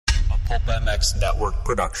Pulp MX Network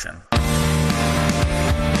production.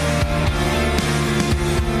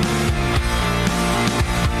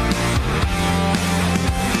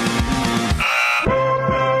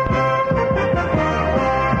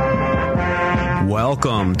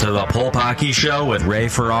 Welcome to the Pulp Hockey Show with Ray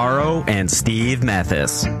Ferraro and Steve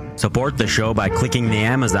Mathis. Support the show by clicking the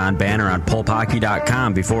Amazon banner on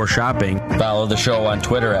pulphockey.com before shopping. Follow the show on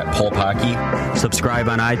Twitter at Pulp Hockey. Subscribe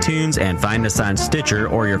on iTunes and find us on Stitcher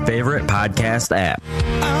or your favorite podcast app.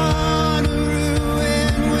 On a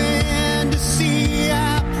ruined wind to see,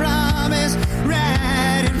 I promise,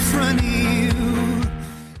 right in front of you.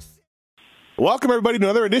 Welcome, everybody, to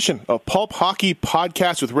another edition of Pulp Hockey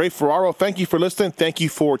Podcast with Ray Ferraro. Thank you for listening. Thank you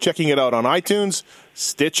for checking it out on iTunes,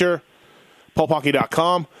 Stitcher,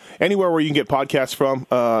 pulphockey.com, anywhere where you can get podcasts from,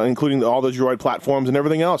 including all the Droid platforms and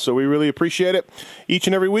everything else. So we really appreciate it. Each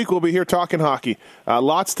and every week, we'll be here talking hockey.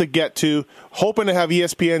 Lots to get to. Hoping to have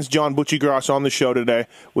ESPN's John Buccigross on the show today,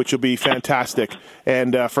 which will be fantastic.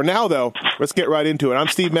 And for now, though, let's get right into it. I'm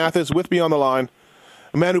Steve Mathis. With me on the line,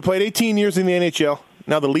 a man who played 18 years in the NHL,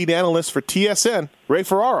 now the lead analyst for TSN, Ray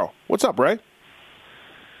Ferraro. What's up, Ray?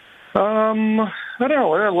 I don't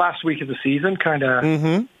know. Last week of the season, kind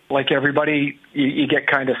of like everybody, you get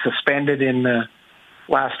kind of suspended in the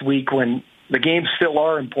last week when the games still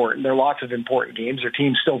are important. There are lots of important games. Their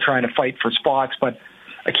team's still trying to fight for spots, but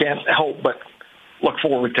I can't help but look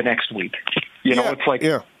forward to next week. You know, it's like,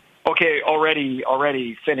 okay,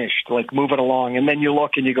 already finished, like move it along. And then you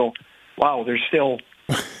look and you go, wow, there's still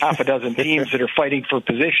half a dozen teams that are fighting for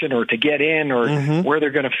position or to get in or where they're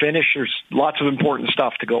going to finish. There's lots of important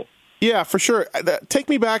stuff to go. Yeah, for sure. Take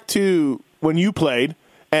me back to when you played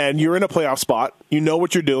and you're in a playoff spot. You know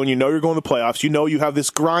what you're doing. You know you're going to the playoffs. You know you have this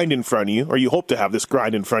grind in front of you, or you hope to have this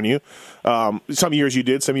grind in front of you. Some years you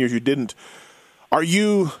did, some years you didn't. Are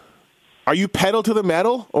you pedal to the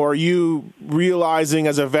metal, or are you realizing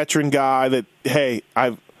as a veteran guy that, hey,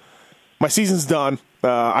 my season's done.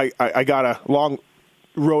 I got a long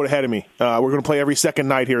road ahead of me. We're going to play every second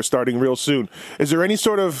night here starting real soon. Is there any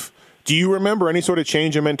sort of, do you remember any sort of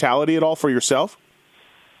change in mentality at all for yourself?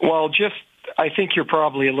 Well, I think you're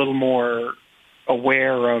probably a little more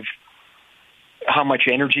aware of how much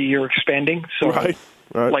energy you're expending. So right.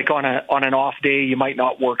 Like on an off day, you might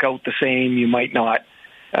not work out the same. You might not,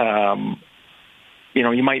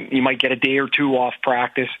 you might get a day or two off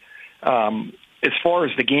practice. As far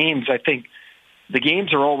as the games, I think the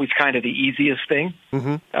games are always kind of the easiest thing.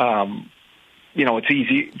 It's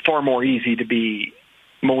far more easy to be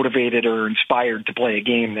motivated or inspired to play a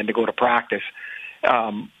game than to go to practice.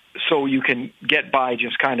 So you can get by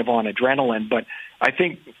just kind of on adrenaline. But I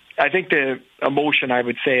think the emotion I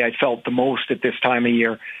would say I felt the most at this time of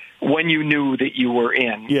year when you knew that you were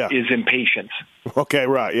in is impatience. Okay,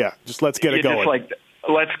 right, yeah. Just let's get it going. Just like,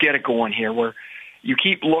 let's get it going here, where you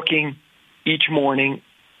keep looking each morning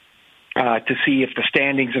to see if the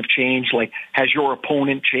standings have changed. Like, has your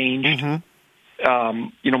opponent changed?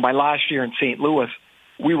 My last year in St. Louis,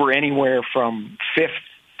 we were anywhere from 5th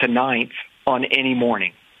to 9th on any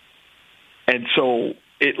morning. And so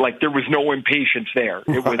there was no impatience there.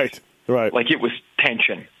 It was like it was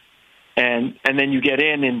tension. And then you get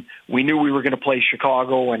in, and we knew we were going to play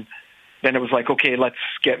Chicago, and then it was like, okay, let's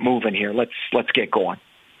get moving here. Let's get going.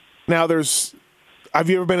 Now have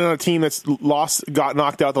you ever been on a team that's got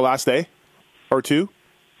knocked out the last day or two?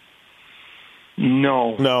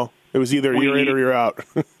 No. It was either you're in or you're out.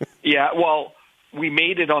 Yeah, well, we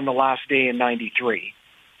made it on the last day in '93.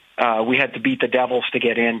 We had to beat the Devils to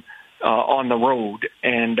get in on the road,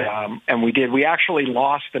 and we did. We actually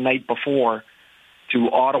lost the night before to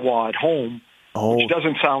Ottawa at home, which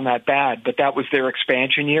doesn't sound that bad, but that was their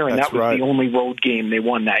expansion year, and that was the only road game they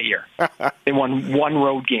won that year. They won one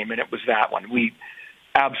road game, and it was that one. We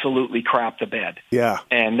absolutely crapped the bed. Yeah.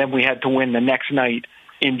 And then we had to win the next night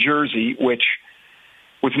in Jersey, which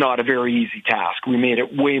was not a very easy task. We made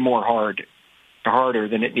it way more harder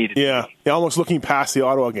than it needed to be. Yeah, almost looking past the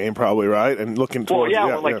Ottawa game probably, right? And looking towards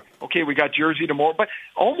okay, we got Jersey tomorrow, but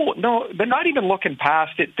but not even looking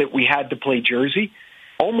past it that we had to play Jersey,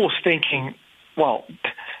 almost thinking, well,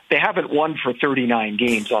 they haven't won for 39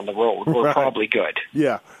 games on the road. We're probably good.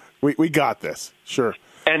 Yeah, we got this, sure.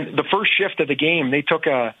 And the first shift of the game, they took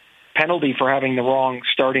a penalty for having the wrong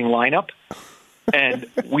starting lineup, and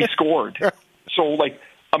we scored. So, like,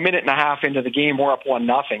 a minute and a half into the game, we're up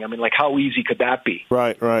 1-0. I mean, like, how easy could that be?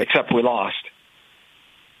 Right. Except we lost.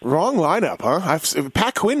 Wrong lineup, huh?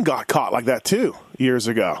 Pat Quinn got caught like that, too, years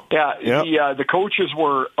ago. Yeah, the coaches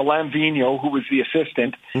were Alain Vigneault, who was the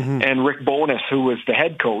assistant, and Rick Bowness, who was the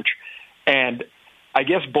head coach. And I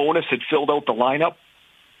guess Bowness had filled out the lineup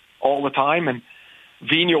all the time, and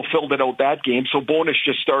Vigneault filled it out that game, so Bowness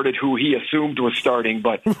just started who he assumed was starting,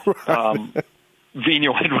 but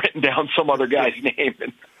Vigneault had written down some other guy's name,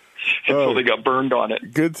 and so they got burned on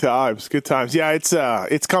it. Good times. Yeah,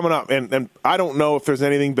 it's coming up, and I don't know if there's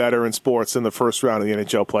anything better in sports than the first round of the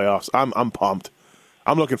NHL playoffs. I'm pumped.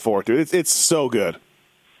 I'm looking forward to it. It's so good.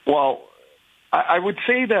 Well, I would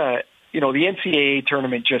say that the NCAA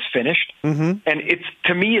tournament just finished, and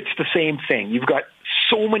to me it's the same thing. You've got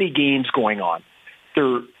so many games going on.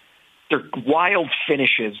 They're wild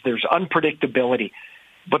finishes. There's unpredictability.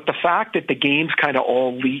 But the fact that the games kind of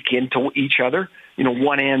all leak into each other,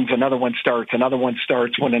 one ends, another one starts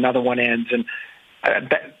when another one ends. And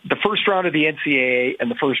the first round of the NCAA and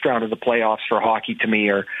the first round of the playoffs for hockey, to me,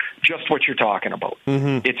 are just what you're talking about.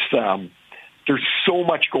 It's there's so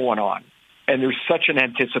much going on, and there's such an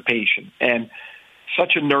anticipation and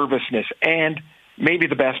such a nervousness. And maybe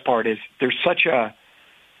the best part is there's such a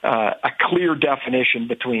clear definition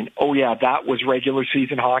between, that was regular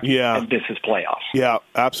season hockey, and this is playoffs. Yeah,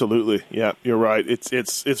 absolutely. Yeah, you're right.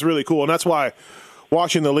 It's really cool, and that's why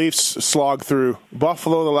watching the Leafs slog through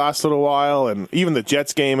Buffalo the last little while, and even the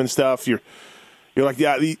Jets game and stuff, you're like,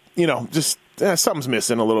 something's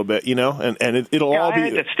missing a little bit, and it'll all be. I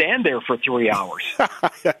had to stand there for 3 hours.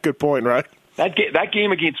 Yeah, good point, right? That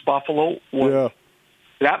game against Buffalo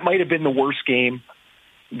that might have been the worst game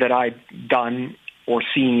that I'd done or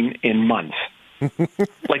seen in months.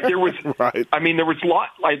 There was, right. there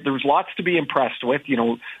was lots to be impressed with.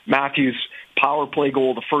 Matthews' power play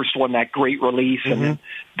goal, the first one, that great release, and then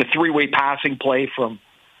the three-way passing play from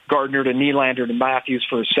Gardner to Nylander to Matthews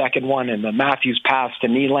for a second one, and the Matthews pass to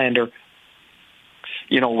Nylander,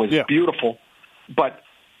 was beautiful. But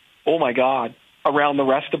oh my God, around the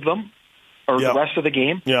rest of them, or the rest of the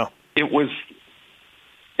game, it was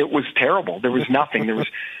terrible. There was nothing. There was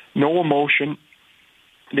no emotion.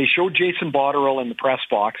 They showed Jason Botterill in the press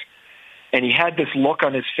box, and he had this look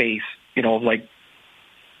on his face, like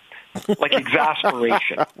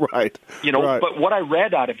exasperation. Right. Right. But what I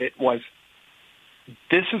read out of it was,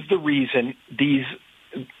 this is the reason these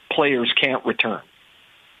players can't return.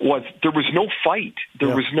 There was no fight.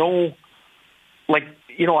 There was no,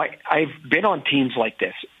 I've been on teams like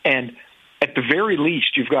this, and at the very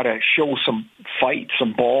least, you've got to show some fight,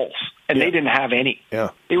 some balls, and they didn't have any.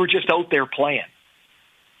 Yeah. They were just out there playing.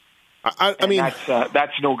 I mean,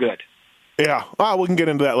 that's no good. Yeah, we can get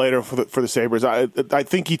into that later for the Sabres. I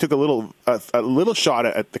think he took a little shot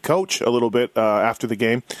at the coach a little bit after the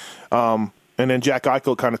game, and then Jack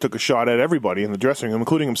Eichel kind of took a shot at everybody in the dressing room,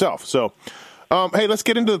 including himself. So, hey, let's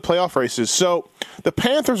get into the playoff races. So the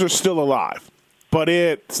Panthers are still alive, but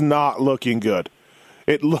it's not looking good.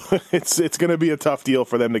 It's going to be a tough deal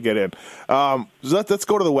for them to get in. So let's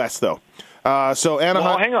go to the West though. So Anaheim.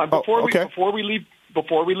 Well, hang on before we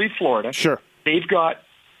leave Florida. Sure. They've got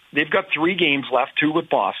 3 games left, 2 with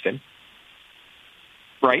Boston.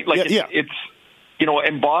 Right? It's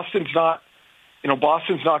and Boston's not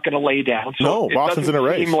going to lay down. So no, Boston's in a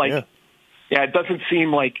race. It doesn't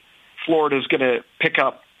seem like Florida's going to pick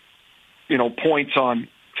up, points on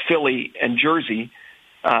Philly and Jersey.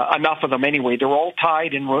 Enough of them anyway. They're all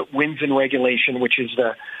tied in wins in regulation, which is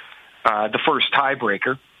the first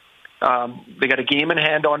tiebreaker. They got a game in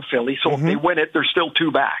hand on Philly, so if they win it, they're still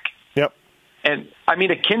 2 back. Yep. And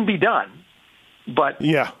it can be done, but do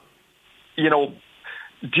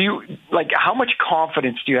you how much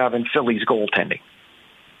confidence do you have in Philly's goaltending?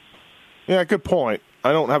 Yeah, good point.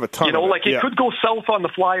 I don't have a ton. It could go south on the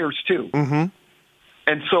Flyers too. Mm-hmm.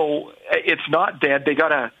 And so it's not dead. They got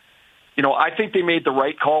to. I think they made the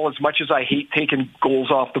right call. As much as I hate taking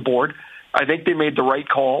goals off the board, I think they made the right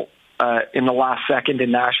call in the last second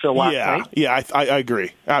in Nashville last night. Yeah, I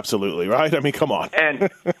agree. Absolutely, right? I mean, come on. And,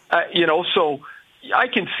 so I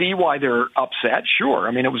can see why they're upset, sure.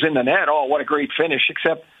 I mean, it was in the net. Oh, what a great finish,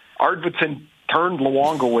 except Arvidsson turned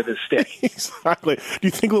Luongo with his stick. Exactly. Do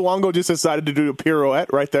you think Luongo just decided to do a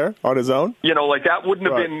pirouette right there on his own? That wouldn't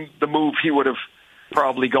have been the move he would have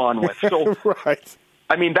probably gone with. So, right.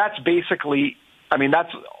 I mean, that's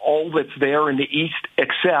all that's there in the East,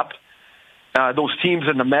 except those teams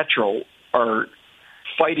in the Metro are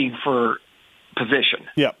fighting for position.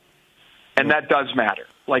 Yep. And that does matter.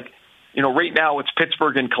 Right now it's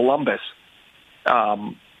Pittsburgh and Columbus.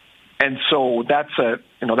 And so that's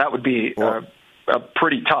that would be a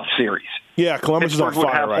pretty tough series. Yeah, Columbus Pittsburgh is on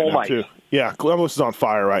fire right now, too. Yeah, Columbus is on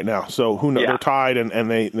fire right now. So who knows? Yeah. They're tied,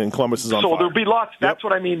 and then Columbus is on fire. So there'll be lots. That's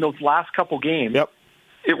what I mean, those last couple games. Yep.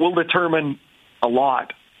 It will determine a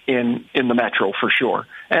lot in the Metro for sure.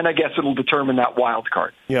 And I guess it'll determine that wild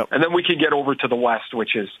card. Yep. And then we can get over to the West,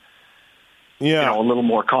 which is, Yeah. a little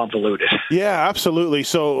more convoluted. Yeah, absolutely.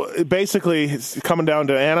 So basically, it's coming down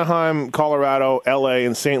to Anaheim, Colorado, LA,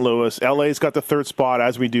 and St. Louis. LA's got the third spot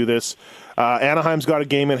as we do this. Anaheim's got a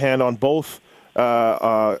game in hand on both.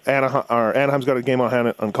 Anaheim's got a game on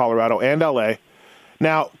hand on Colorado and LA.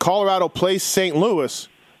 Now, Colorado plays St. Louis,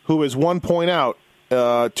 who is 1 point out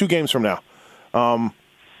 2 games from now.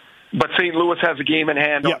 But St. Louis has a game in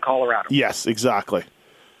hand on Colorado. Yes, exactly.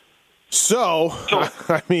 So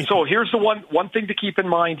I mean, so here's the one thing to keep in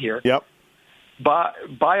mind here. Yep.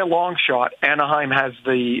 By a long shot, Anaheim has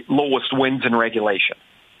the lowest wins in regulation.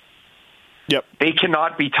 Yep. They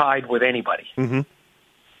cannot be tied with anybody. Mm-hmm.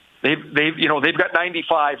 They've got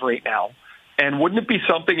 95 right now, and wouldn't it be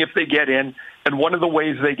something if they get in? And one of the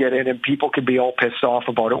ways they get in, and people can be all pissed off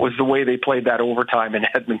about it, was the way they played that overtime in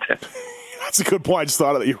Edmonton. That's a good point. I just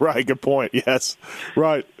thought of that. You're right. Good point. Yes.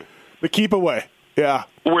 Right. The keep away. Yeah.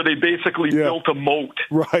 Where they basically built a moat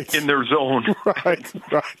in their zone. Right.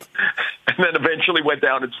 And then eventually went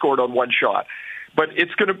down and scored on one shot. But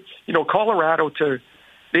it's going to, Colorado,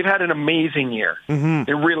 they've had an amazing year. Mm-hmm.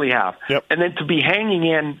 They really have. Yep. And then to be hanging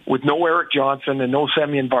in with no Eric Johnson and no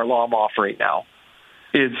Semyon Varlamov right now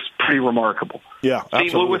is pretty remarkable. Yeah, absolutely.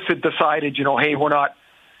 St. Louis had decided, hey, we're not,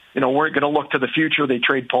 we're going to look to the future. They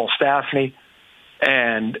trade Paul Stastny,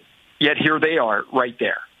 and yet here they are right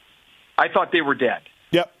there. I thought they were dead.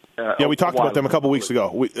 Yep. We talked about them a couple weeks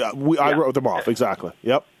ago. I wrote them off. Exactly.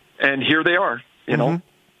 Yep. And here they are, Mm-hmm.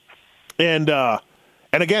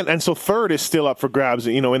 And again, so third is still up for grabs,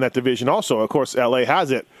 in that division also. Of course, LA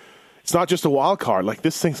has it. It's not just a wild card. Like,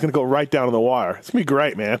 this thing's going to go right down to the wire. It's going to be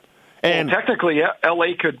great, man. And technically, LA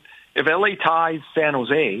could, if LA ties San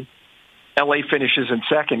Jose, LA finishes in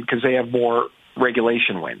second because they have more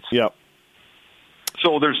regulation wins. Yep.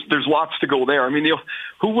 So there's lots to go there. I mean,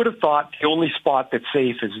 who would have thought the only spot that's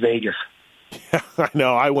safe is Vegas? Yeah, I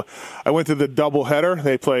know. I went to the doubleheader.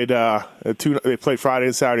 They played They played Friday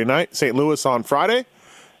and Saturday night. St. Louis on Friday,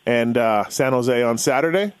 and San Jose on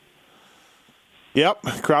Saturday. Yep,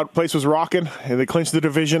 place was rocking, and they clinched the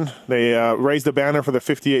division. They raised the banner for the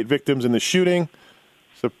 58 victims in the shooting.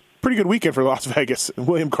 It's a pretty good weekend for Las Vegas.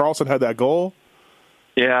 William Karlsson had that goal.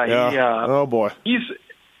 Yeah. Oh boy.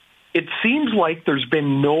 It seems like there's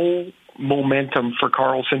been no momentum for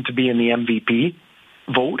Karlsson to be in the MVP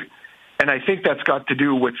vote, and I think that's got to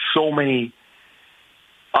do with so many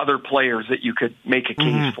other players that you could make a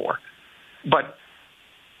case for. But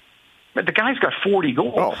the guy's got 40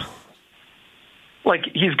 goals. Oh. Like,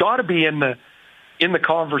 he's got to be in the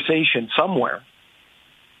conversation somewhere.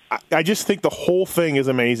 I just think the whole thing is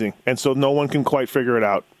amazing, and so no one can quite figure it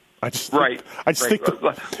out. Let's face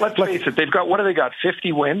it. They've got, what have they got?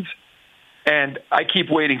 50 wins, and I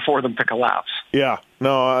keep waiting for them to collapse. Yeah,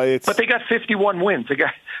 no, but they got 51 wins. They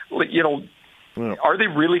got, are they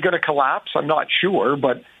really going to collapse? I'm not sure,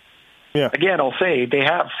 but again, I'll say they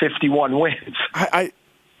have 51 wins.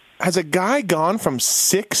 Has a guy gone from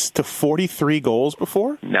 6 to 43 goals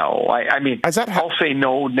before? No, I mean, I'll say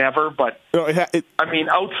no, never. But I mean,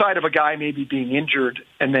 outside of a guy maybe being injured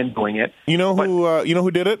and then doing it.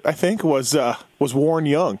 Who did it? I think was Warren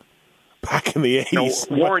Young back in the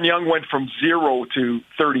 80s. No, Warren Young went from 0 to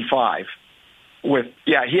 35.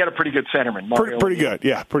 He had a pretty good centerman. Pretty good,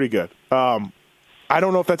 yeah, pretty good. I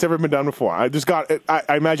don't know if that's ever been done before. I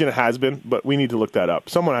imagine it has been, but we need to look that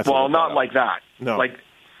up. Someone has to. Well, not like that. No.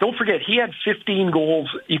 Don't forget, he had 15 goals.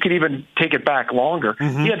 You could even take it back longer.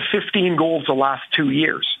 Mm-hmm. He had 15 goals the last 2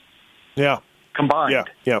 years. Yeah. Combined.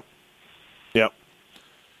 Yeah. Yeah,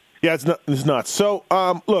 it's nuts. So,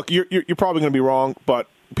 look, you're probably going to be wrong, but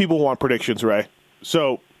people want predictions, Ray.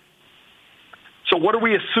 So what are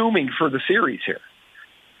we assuming for the series here?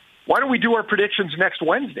 Why don't we do our predictions next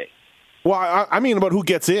Wednesday? Well, I mean about who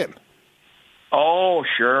gets in. Oh,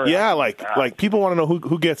 sure. Yeah, like people want to know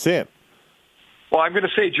who gets in. Well, I'm going to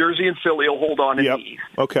say Jersey and Philly will hold on in the East.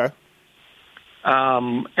 Okay.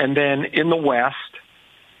 And then in the West,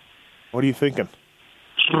 what are you thinking?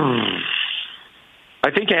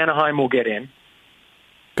 I think Anaheim will get in.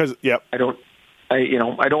 Because I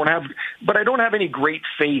don't have any great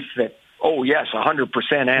faith that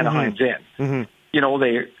 100% Anaheim's in.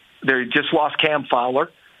 Mm-hmm. They just lost Cam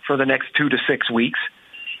Fowler for the next 2 to 6 weeks.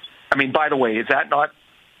 I mean, by the way, is that not?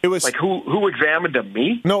 It was like who examined them?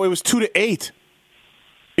 Me? No, it was 2 to 8.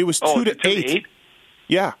 It was 2 to 8.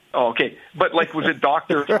 Yeah. Oh, okay. But was it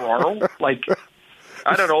Dr. Ferraro?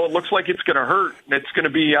 I don't know. It looks like it's going to hurt. It's going to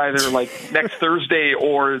be either next Thursday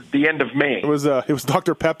or the end of May. It was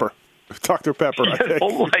Dr. Pepper. Dr. Pepper, I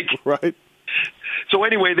think. Right. So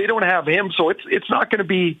anyway, they don't have him, so it's not going to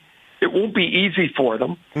be. It won't be easy for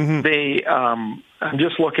them. Mm-hmm. They. I'm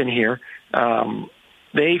just looking here.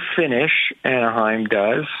 they finish, Anaheim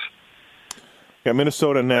does. Yeah,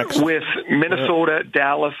 Minnesota next. With Minnesota,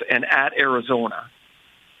 Dallas, and at Arizona.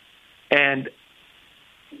 And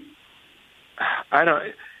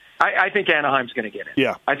I think Anaheim's going to get in.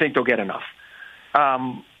 Yeah. I think they'll get enough.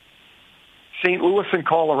 St. Louis and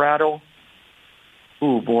Colorado.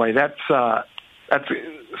 Oh boy, that's so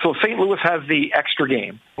St. Louis has the extra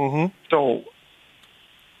game. Mm-hmm. So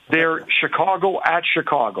they're Chicago at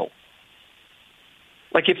Chicago.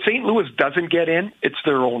 Like if St. Louis doesn't get in, it's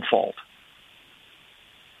their own fault.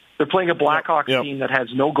 They're playing a Blackhawks team that has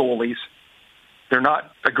no goalies. They're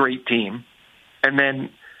not a great team. And then,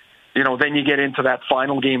 then you get into that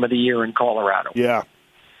final game of the year in Colorado. Yeah.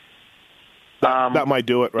 That might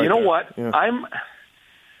do it right. You know there. what? Yeah.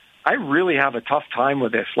 I really have a tough time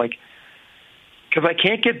with this. Because I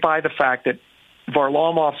can't get by the fact that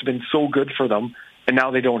Varlamov's been so good for them and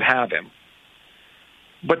now they don't have him.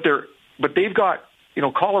 But they've got,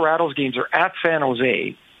 Colorado's games are at San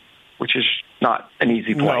Jose, which is not an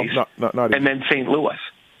easy place. No, not easy. And then St. Louis.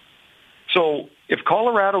 So if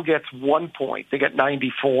Colorado gets 1 point, they get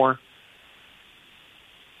 94.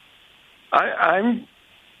 I'm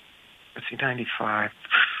 95.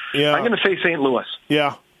 Yeah. I'm going to say St. Louis.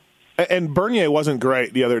 Yeah. And Bernier wasn't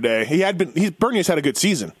great the other day. Bernier's had a good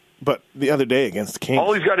season, but the other day against the Kings.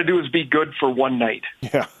 All he's got to do is be good for one night.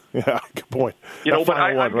 Yeah, good point. But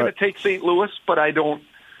I'm going to take St. Louis, but I don't,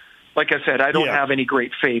 like I said, I don't have any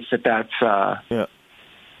great faith that that's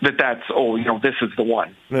this is the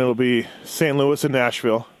one. And it'll be St. Louis and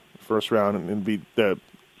Nashville first round, and it'll be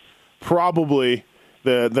probably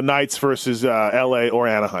the Knights versus L.A. or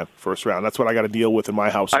Anaheim first round. That's what I got to deal with in my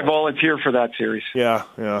house. I volunteer for that series. Yeah.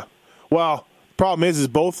 Well, problem is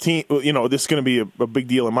both teams. This is going to be a big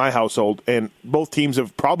deal in my household, and both teams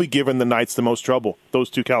have probably given the Knights the most trouble. Those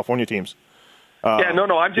two California teams. I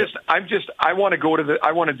want to go to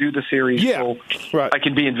I want to do the series so I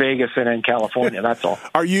can be in Vegas and in California. That's all.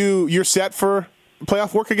 You're set for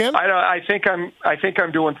playoff work again? I think I'm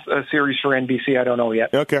doing a series for NBC. I don't know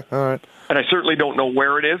yet. Okay, all right. And I certainly don't know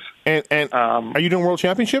where it is. And are you doing World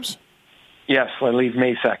Championships? Yes, I leave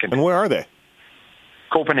May 2nd. And where are they?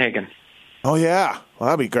 Copenhagen. Oh yeah, well,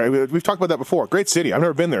 that'd be great. We've talked about that before. Great city. I've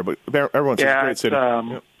never been there, but everyone says it's a great city.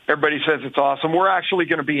 Everybody says it's awesome. We're actually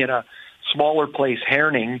going to be in a smaller place,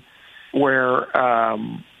 Herning, where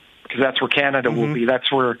because that's where Canada will be.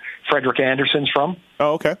 That's where Frederick Anderson's from.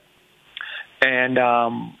 Oh, okay. And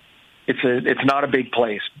it's not a big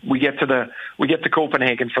place. We get to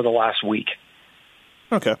Copenhagen for the last week.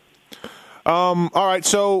 Okay. All right.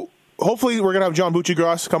 So hopefully we're gonna have John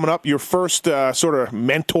Buccigross coming up. Your first sort of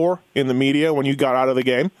mentor in the media when you got out of the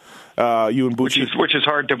game. You and Bucci, which is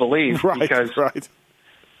hard to believe, because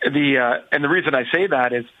the reason I say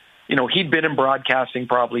that is, he'd been in broadcasting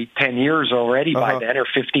probably 10 years already by then, or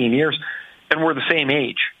 15 years, and we're the same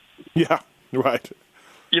age. Yeah, right.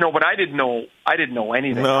 But I didn't know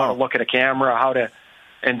anything, how to look at a camera,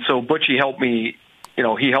 and so Butchie helped me,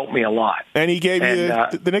 he helped me a lot. And he gave you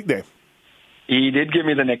the nickname. He did give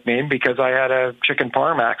me the nickname because I had a chicken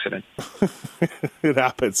parm accident. It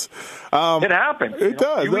happens. It happens. It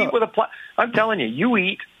does. You eat with I'm telling you, you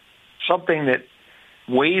eat something that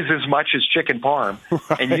weighs as much as chicken parm,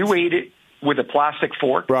 and you ate it with a plastic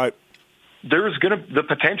fork. Right. The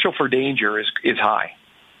potential for danger is high.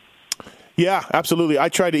 Yeah, absolutely. I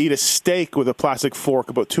tried to eat a steak with a plastic fork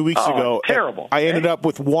about 2 weeks ago. Terrible. I ended up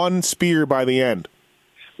with one spear by the end.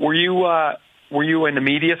 Were you in the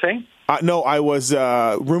media thing? No, I was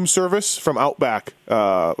room service from Outback,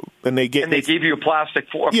 and they gave you a plastic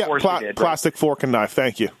fork. Yeah, of course they did, plastic fork and knife.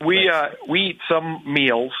 Thank you. We eat some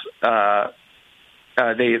meals. They'll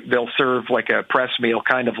serve like a press meal,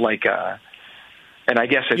 kind of like and I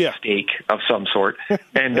guess it's steak of some sort,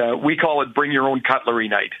 and we call it "Bring Your Own Cutlery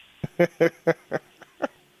Night," because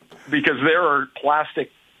there are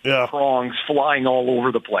plastic prongs flying all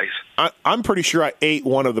over the place. I'm pretty sure I ate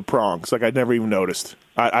one of the prongs. Like I'd never even noticed.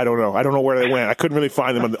 I don't know. I don't know where they went. I couldn't really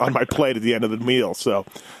find them on my plate at the end of the meal. So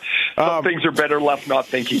some things are better left not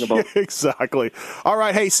thinking about. Exactly. All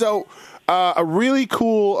right. Hey, so a really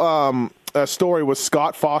cool story was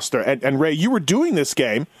Scott Foster. And Ray, you were doing this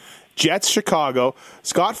game, Jets Chicago.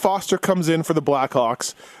 Scott Foster comes in for the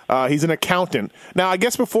Blackhawks. He's an accountant. Now, I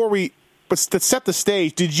guess but to set the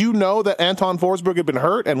stage, did you know that Anton Forsberg had been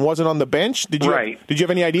hurt and wasn't on the bench? Did you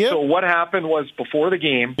have any idea? So what happened was before the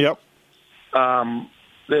game,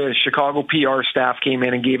 the Chicago PR staff came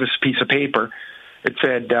in and gave us a piece of paper. It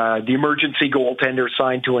said the emergency goaltender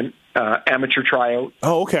signed to an amateur tryout.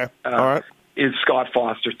 Oh, okay. All right. Is Scott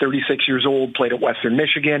Foster, 36 years old, played at Western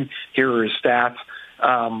Michigan. Here are his stats.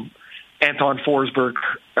 Anton Forsberg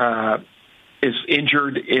is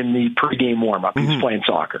injured in the pregame warm-up. He's playing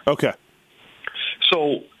soccer. Okay.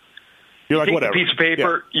 So you're like, take whatever. a piece of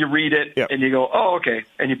paper, you read it, and you go, oh, okay,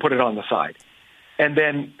 and you put it on the side. And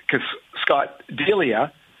then, because Scott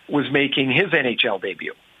Delia was making his NHL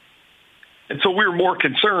debut. And so we were more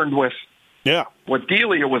concerned with what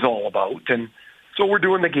Delia was all about. And so we're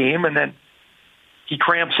doing the game, and then he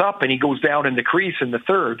cramps up, and he goes down in the crease in the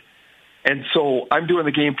third. And so I'm doing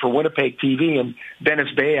the game for Winnipeg TV, and Dennis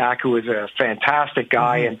Bayak, who is a fantastic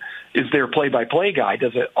guy and is their play-by-play guy,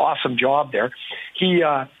 does an awesome job there.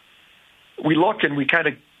 We look, and we kind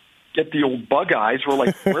of get the old bug eyes. We're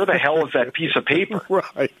like, where the hell is that piece of paper?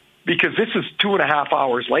 Right. Because this is 2.5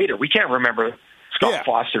 hours later. We can't remember Scott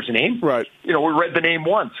Foster's name. Right. We read the name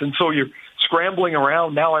once. And so you're scrambling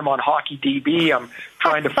around. Now I'm on Hockey DB. I'm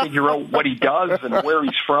trying to figure out what he does and where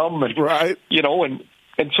he's from. And,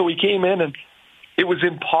 and so he came in, and it was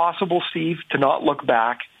impossible, Steve, to not look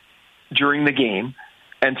back during the game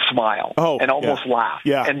and smile and almost laugh.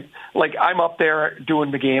 Yeah. And, I'm up there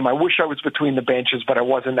doing the game. I wish I was between the benches, but I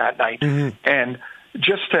wasn't that night. And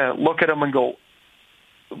just to look at him and go,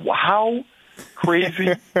 how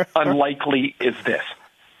crazy unlikely is this?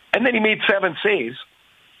 And then he made 7 saves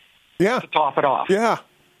to top it off. Yeah.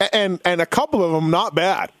 And a couple of them not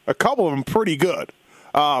bad. A couple of them pretty good.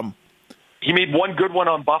 He made one good one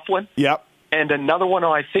on Bufflin. Yep. And another one,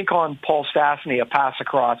 I think, on Paul Stastny, a pass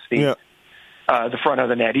across the front of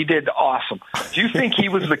the net. He did awesome. Do you think he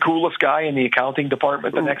was the coolest guy in the accounting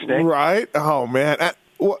department the next day? Right. Oh, man.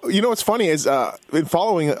 What's funny is in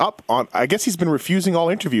following up on, I guess he's been refusing all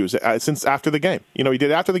interviews since after the game. He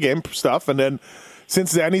did after the game stuff, and then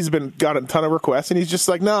since then he's got a ton of requests, and he's just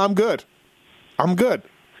like, no, I'm good. I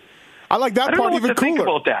like that part even cooler. Think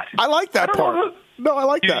about that. I like that part. No, I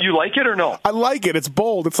like that. You like it or no? I like it. It's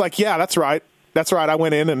bold. It's like, yeah, that's right. That's right. I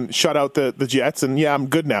went in and shut out the Jets, and I'm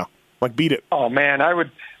good now. Beat it. Oh man,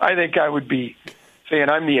 I think I would be saying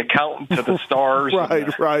I'm the accountant to the Stars.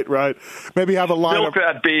 Right. Maybe have a line milk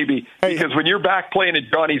that baby, because when you're back playing at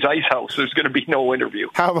Johnny's Ice House, there's going to be no interview.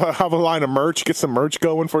 Have a line of merch. Get some merch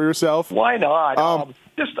going for yourself. Why not?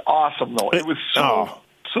 Just awesome though. It was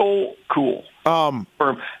so cool.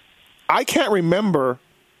 I can't remember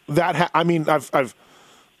that.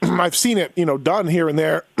 I've seen it, done here and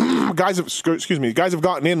there. Guys have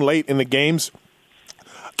gotten in late in the games.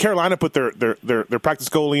 Carolina put their practice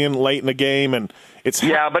goalie in late in the game, and it's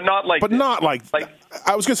but not like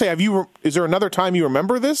I was going to say, is there another time you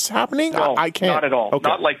remember this happening? No, I can't. Not at all. Okay.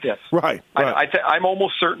 Not like this. Right. I'm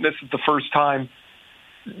almost certain this is the first time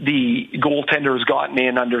the goaltender has gotten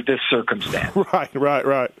in under this circumstance.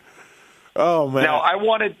 Right. Oh man. Now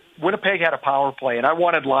Winnipeg had a power play, and I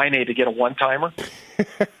wanted Laine to get a one-timer.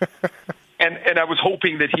 and I was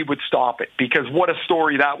hoping that he would stop it, because what a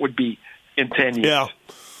story that would be in 10 years. Yeah.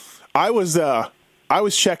 I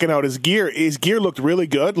was checking out his gear. His gear looked really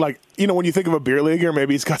good. When you think of a beer leaguer,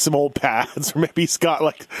 maybe he's got some old pads, or maybe he's got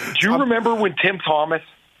Do you remember when Tim Thomas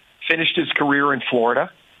finished his career in Florida?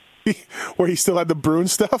 Where he still had the Bruin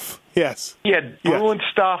stuff? Yes. He had Bruin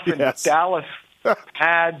stuff and Dallas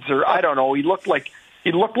pads, or I don't know. He looked like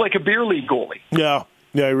a beer league goalie. Yeah,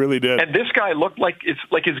 he really did. And this guy looked like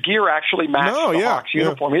his gear actually matched the Hawks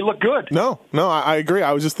uniform. He looked good. No, I agree.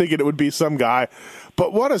 I was just thinking it would be some guy.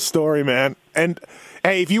 But what a story, man. And,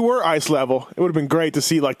 hey, if you were ice level, it would have been great to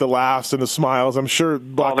see, the laughs and the smiles. I'm sure.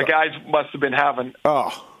 The guys must have been having a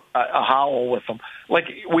howl with them.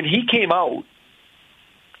 When he came out,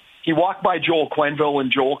 he walked by Joel Quenneville,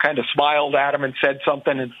 and Joel kind of smiled at him and said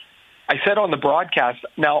something. And I said on the broadcast,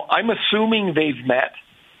 now, I'm assuming they've met,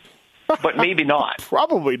 but maybe not.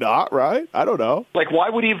 Probably not, right? I don't know. Why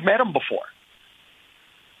would he have met him before?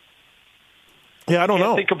 Yeah, I don't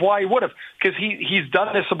know. Think of why he would have, because he's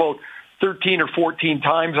done this about 13 or 14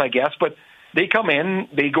 times, I guess. But they come in,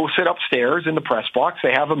 they go sit upstairs in the press box,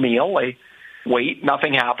 they have a meal, they wait,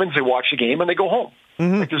 nothing happens, they watch the game, and they go home.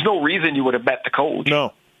 Mm-hmm. There's no reason you would have met the coach.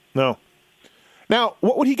 No. Now,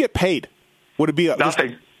 what would he get paid? Would it be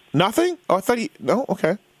nothing? Nothing? Oh, I thought no.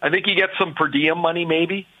 Okay. I think he gets some per diem money,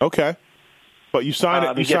 maybe. Okay, but you sign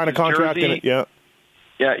it. You sign a contract in it. Yeah.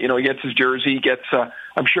 Yeah, he gets his jersey. He gets.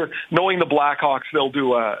 I'm sure, knowing the Blackhawks,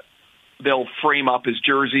 they'll frame up his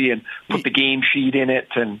jersey and put the game sheet in it,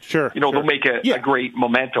 and they'll make a great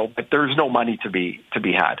memento. But there's no money to be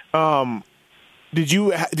had. Did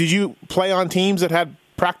you play on teams that had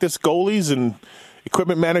practice goalies and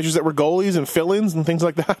equipment managers that were goalies and fill-ins and things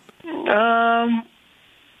like that?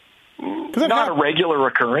 Not a regular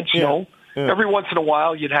occurrence, no. Yeah. Every once in a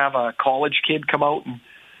while, you'd have a college kid come out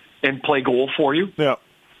and play goal for you. Yeah.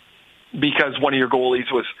 Because one of your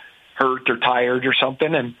goalies was hurt or tired or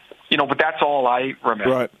something, and but that's all I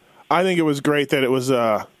remember. Right. I think it was great that it was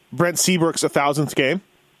Brent Seabrook's 1,000th game,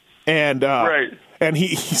 and right. And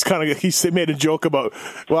he made a joke about,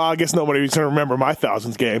 well, I guess nobody's going to remember my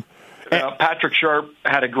 1,000th game. Patrick Sharp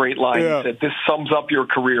had a great line. Yeah. He said, "This sums up your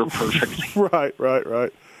career perfectly." Right.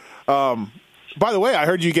 By the way, I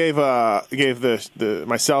heard you gave the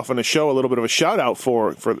myself and the show a little bit of a shout out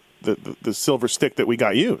for the silver stick that we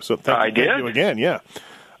got you. So thank you again. Yeah,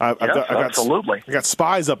 absolutely. I got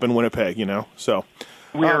spies up in Winnipeg, So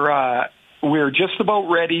we're just about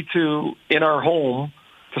ready to in our home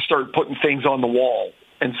to start putting things on the wall,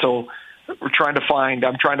 and so I'm trying to find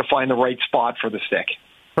the right spot for the stick.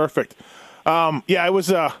 Perfect. It was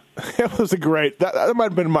a great. That might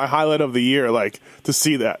have been my highlight of the year, to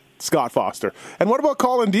see that Scott Foster. And what about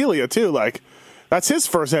Colin Delia too? That's his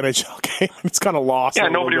first NHL game. It's kind of lost. Yeah,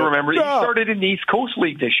 nobody remembers. He started in the East Coast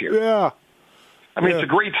League this year. Yeah, it's a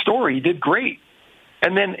great story. He did great.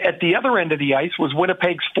 And then at the other end of the ice was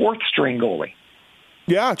Winnipeg's fourth string goalie.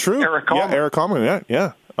 Yeah, true. Eric Comrie. Yeah, Eric Comrie.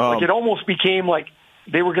 Yeah. It almost became like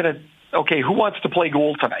they were going to. Okay, who wants to play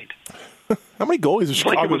goal tonight? How many goalies has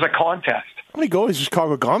Chicago? Like it was a contest. How many goalies has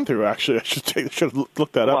Chicago gone through? Actually, I should have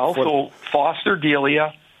looked that up. Well, so Foster,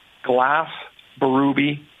 Delia, Glass,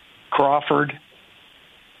 Berube, Crawford,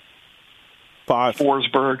 5,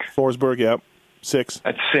 Forsberg. Yep, 6.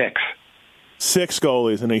 That's 6. 6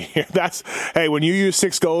 goalies in a year. When you use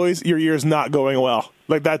 6 goalies, your year's not going well.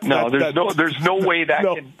 There's no way that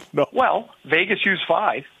can. No. Well, Vegas used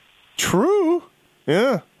 5. True.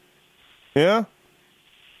 Yeah.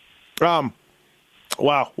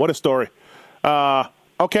 Wow, what a story.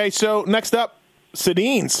 Okay, so next up,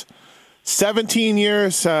 Sedin's 17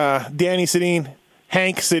 years. Danny Sedin,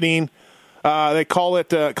 Hank Sedin. They call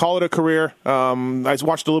it a career. I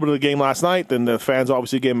watched a little bit of the game last night, and the fans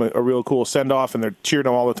obviously gave him a real cool send off, and they're cheering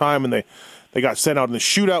him all the time. And they got sent out in the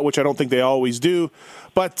shootout, which I don't think they always do.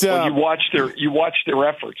 But you watch their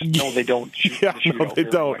efforts. No, they don't. No, they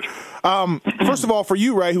don't. First of all, for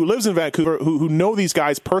you, Ray, who lives in Vancouver, who know these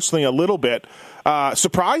guys personally a little bit,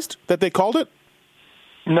 surprised that they called it?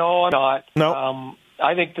 No, I'm not. No.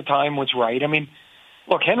 I think the time was right.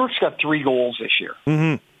 Look, Henrik's got 3 goals this year.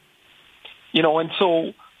 Mm-hmm. And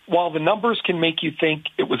so while the numbers can make you think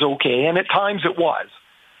it was okay, and at times it was,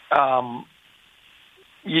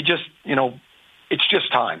 it's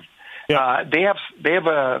just time. Yeah. They have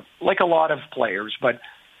a lot of players, but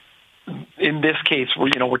in this case,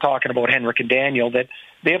 we're talking about Henrik and Daniel, that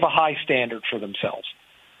they have a high standard for themselves,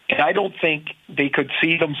 and I don't think they could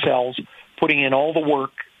see themselves putting in all the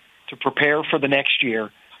work to prepare for the next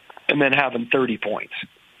year and then having 30 points,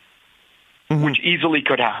 mm-hmm. which easily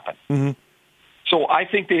could happen. Mm-hmm. So I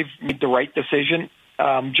think they've made the right decision.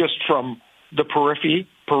 Just from the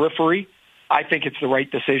periphery, I think it's the right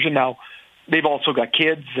decision. Now, they've also got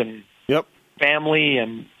kids and family,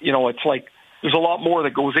 and it's like there's a lot more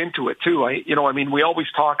that goes into it too. We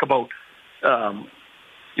always talk about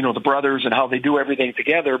the brothers and how they do everything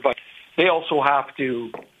together, but they also have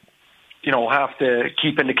to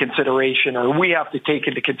keep into consideration, or we have to take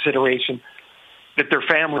into consideration that their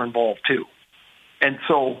family are involved too. And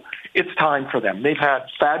so it's time for them. They've had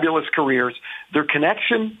fabulous careers. Their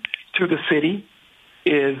connection to the city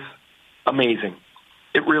is amazing.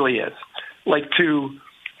 It really is.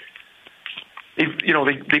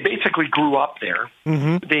 They basically grew up there.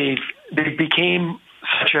 Mm-hmm. They became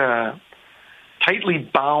such a tightly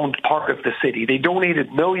bound part of the city. They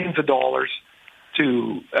donated millions of dollars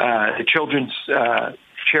to the children's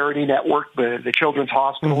charity network, the Children's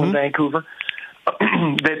Hospital mm-hmm. in Vancouver,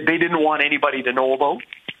 that they didn't want anybody to know about.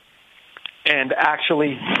 And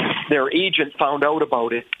actually, their agent found out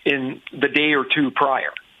about it in the day or two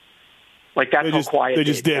prior. That's how quiet they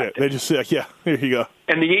just did it. They just said, "Yeah, here you go."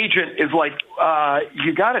 And the agent is like,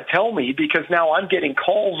 "You got to tell me, because now I'm getting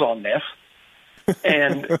calls on this,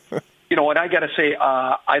 and and I got to say,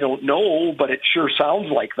 I don't know, but it sure sounds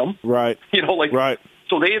like them." Right. Right.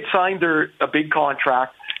 So they had signed a big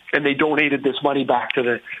contract, and they donated this money back to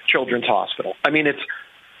the Children's Hospital.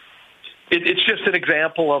 It's just an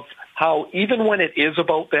example of how even when it is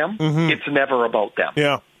about them, mm-hmm. it's never about them.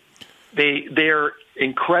 Yeah. They're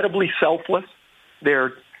incredibly selfless.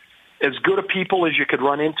 They're as good a people as you could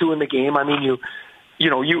run into in the game.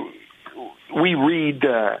 We read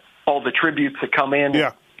all the tributes that come in.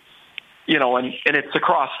 Yeah. And it's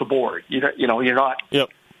across the board. You're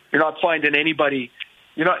not finding anybody.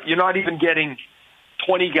 You're not even getting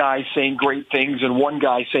 20 guys saying great things and one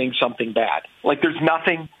guy saying something bad. There's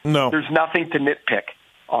nothing. No. There's nothing to nitpick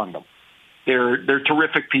on them. They're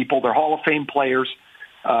terrific people. They're Hall of Fame players.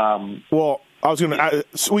 Well, I was going to.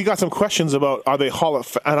 We got some questions about, are they Hall of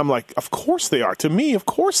Fame? And I'm like, of course they are. To me, of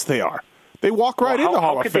course they are. They walk right into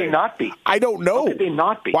Hall of Fame. How could they not be? I don't know. How could they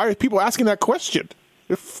not be? Why are people asking that question?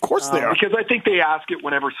 Of course they are. Because I think they ask it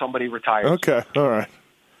whenever somebody retires. Okay, all right.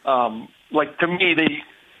 To me,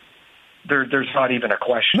 there's not even a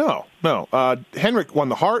question. No. Henrik won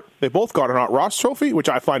the Hart. They both got an Art Ross trophy, which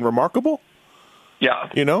I find remarkable. Yeah.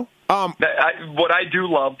 You know? What I do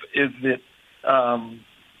love is that,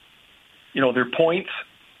 their points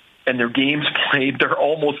and their games played, they're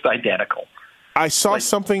almost identical. I saw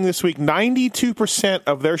something this week. 92%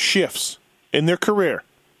 of their shifts in their career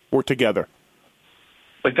were together.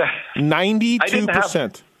 Like that.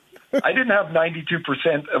 92%. I didn't have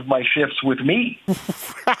 92% of my shifts with me.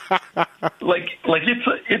 It's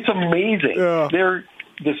amazing. Yeah. They're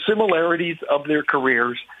the similarities of their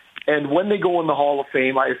careers, and when they go in the Hall of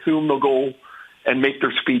Fame, I assume they'll go and make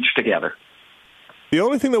their speech together. The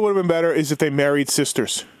only thing that would have been better is if they married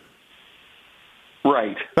sisters.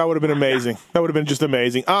 Right. That would have been amazing. That would have been just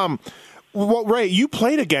amazing. Ray, you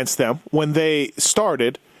played against them when they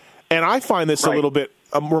started, and I find this a little bit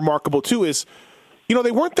remarkable too. Is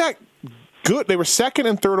they weren't that good. They were second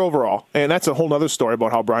and third overall, and that's a whole other story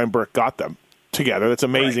about how Brian Burke got them together. That's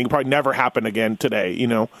amazing. Probably never happen again today,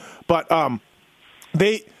 But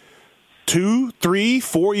they 2, 3,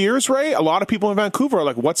 4 years, Ray. A lot of people in Vancouver are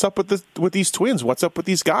like, "What's up with these Twins? What's up with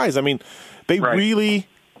these guys?" I mean, they really,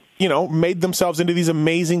 made themselves into these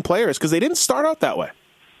amazing players because they didn't start out that way.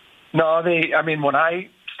 No, when I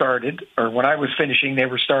started or when I was finishing, they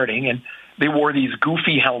were starting and they wore these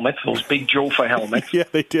goofy helmets, those big Jofa helmets. Yeah,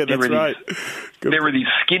 they did. That's right. They were these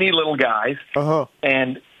skinny little guys,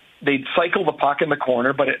 and they'd cycle the puck in the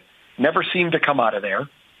corner, but it never seemed to come out of there.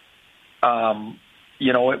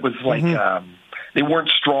 It was like they weren't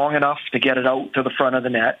strong enough to get it out to the front of the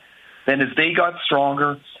net. Then as they got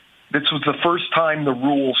stronger, this was the first time the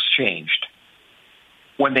rules changed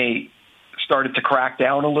when they started to crack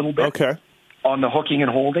down a little bit on the hooking and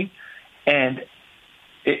holding. And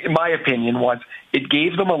my opinion was it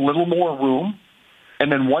gave them a little more room. And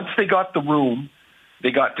then once they got the room,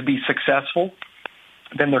 they got to be successful.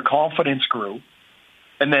 Then their confidence grew.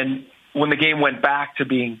 And then when the game went back to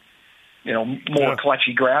being, more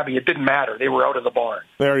clutchy, grabby, it didn't matter. They were out of the barn.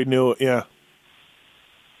 They already knew it, yeah.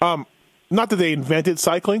 Not that they invented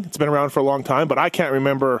cycling. It's been around for a long time, but I can't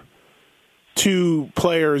remember two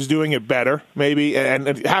players doing it better, maybe. And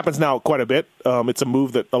it happens now quite a bit. It's a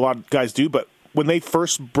move that a lot of guys do, but when they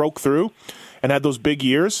first broke through and had those big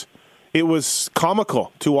years, it was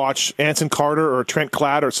comical to watch Anson Carter or Trent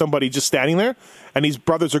Klatt or somebody just standing there, and these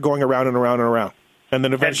brothers are going around and around and around. And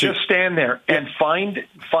then eventually... And just stand there and find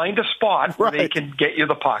a spot where they can get you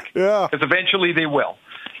the puck. Yeah. Because eventually they will.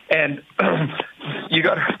 And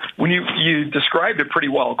when you described it pretty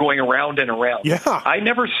well, going around and around. Yeah. I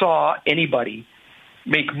never saw anybody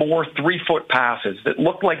make more 3-foot passes that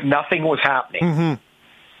looked like nothing was happening.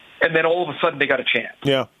 Mm-hmm. And then all of a sudden they got a chance.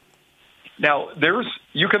 Yeah. Now,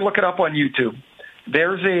 you can look it up on YouTube.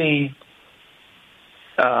 There's a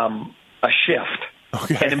shift.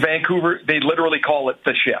 Okay. And in Vancouver, they literally call it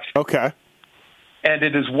the shift. Okay. And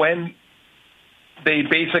it is when they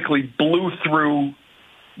basically blew through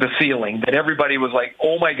the ceiling that everybody was like,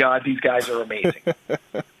 oh, my God, these guys are amazing.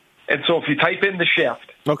 And so if you type in the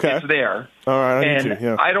shift, it's there. All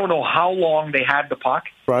right, I don't know how long they had the puck.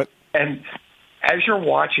 Right. And as you're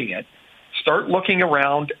watching it, start looking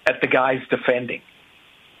around at the guys defending.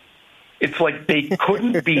 It's like they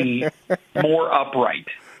couldn't be more upright.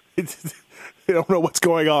 They don't know what's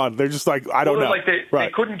going on. They're just like, I don't know. Like they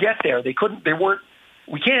couldn't get there. They weren't.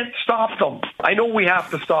 We can't stop them. I know we have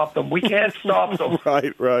to stop them. We can't stop them.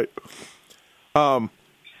 Right.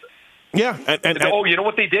 Yeah. And you know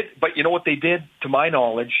what they did? But you know what they did, to my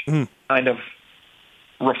knowledge, kind of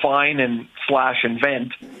refine and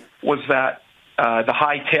 /invent, was that the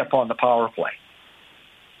high tip on the power play.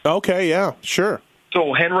 Okay, yeah, sure.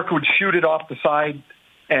 So Henrik would shoot it off the side,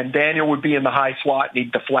 and Daniel would be in the high slot, and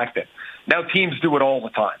he'd deflect it. Now teams do it all the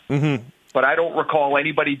time. Mm-hmm. But I don't recall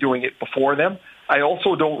anybody doing it before them. I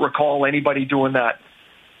also don't recall anybody doing that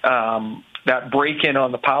break-in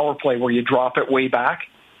on the power play where you drop it way back.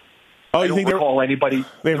 Oh, you think I don't recall anybody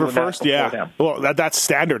they were doing first? That yeah. them. Well, that's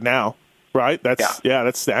standard now, right?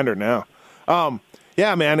 That's standard now.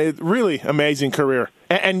 Yeah, man, really amazing career.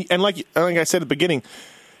 And like I said at the beginning,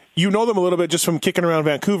 you know them a little bit just from kicking around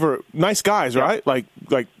Vancouver. Nice guys, right? Like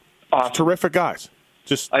awesome. Terrific guys.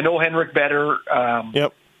 I know Henrik better.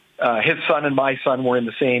 Yep. His son and my son were in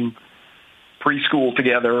the same preschool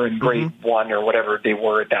together in grade 1 or whatever they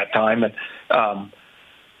were at that time. And,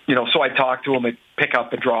 so I talked to him at pick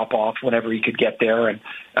up and drop off whenever he could get there. And,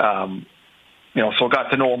 so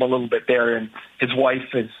got to know him a little bit there. And his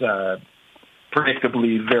wife is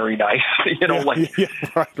predictably very nice.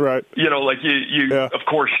 Right. Of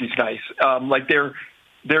course she's nice.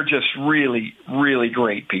 They're just really, really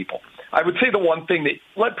great people. I would say the one thing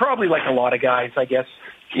that, probably like a lot of guys, I guess,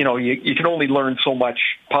 you can only learn so much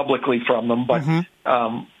publicly from them, but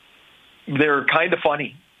they're kind of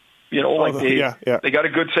funny. They got a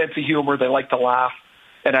good sense of humor. They like to laugh,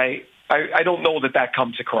 and I don't know that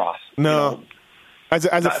comes across. No.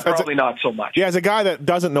 Probably not so much. Yeah, as a guy that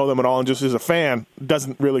doesn't know them at all and just is a fan,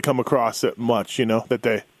 doesn't really come across it much,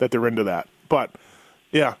 that they're into that. But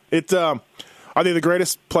yeah, are they the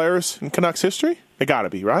greatest players in Canucks history? They got to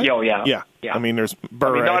be, right? Oh yeah. I mean, there's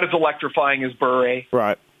Bure. Not as electrifying as Bure.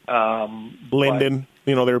 Right. Linden.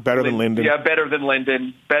 They're better than Linden. Yeah, better than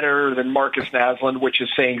Linden. Better than Marcus Naslund, which is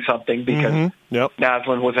saying something because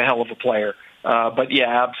Naslund was a hell of a player. But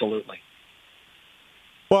yeah, absolutely.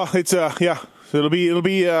 Well, it's it'll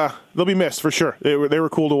be missed for sure. They were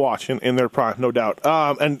cool to watch in their prime, no doubt.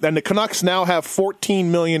 And the Canucks now have $14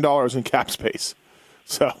 million in cap space.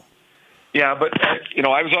 So. Yeah, but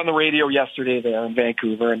I was on the radio yesterday there in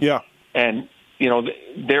Vancouver, and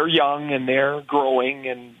they're young and they're growing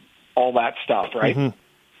and all that stuff, right?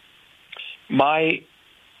 Mm-hmm. My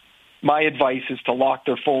advice is to lock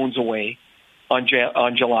their phones away on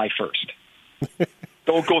July 1st.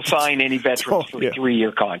 Don't go sign any veterans for a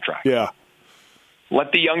 3-year contract. Yeah.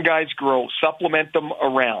 Let the young guys grow. Supplement them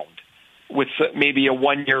around with maybe a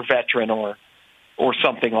 1-year veteran or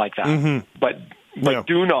something like that. Mm-hmm. But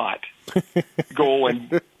do not go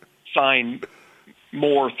and sign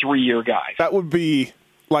more 3-year guys. That would be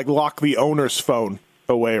like lock the owner's phone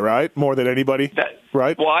away, right? More than anybody,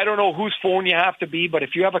 right? Well, I don't know whose phone you have to be, but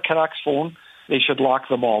if you have a Canucks phone, they should lock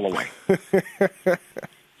them all away.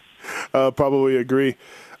 Probably agree.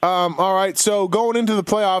 All right, so going into the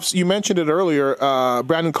playoffs, you mentioned it earlier.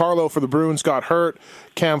 Brandon Carlo for the Bruins got hurt.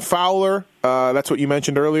 Cam Fowler, that's what you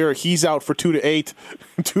mentioned earlier. He's out for 2 to 8.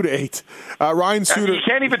 2 to 8. Ryan Suter. You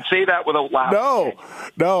can't even say that without laughing.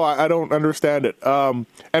 No, I don't understand it. And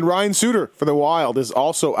Ryan Suter for the Wild is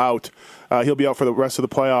also out. He'll be out for the rest of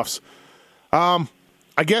the playoffs.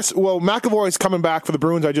 I guess, McAvoy's coming back for the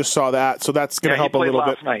Bruins. I just saw that, so that's going to help a little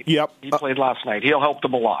bit. Yep. He played last night. He'll help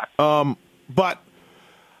them a lot. But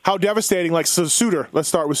how devastating? Suter. Let's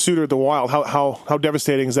start with Suter at the Wild. How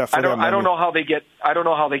devastating is that for them? I don't know how they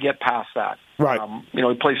get past that. Right. He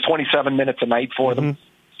plays 27 minutes a night for them.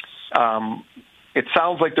 It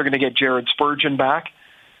sounds like they're going to get Jared Spurgeon back,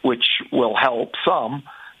 which will help some.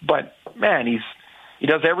 But man, he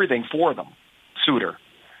does everything for them, Suter.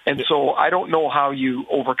 And so I don't know how you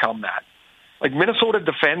overcome that. Like Minnesota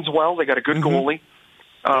defends well. They got a good goalie.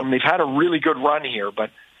 They've had a really good run here, but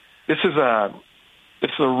this is a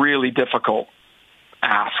really difficult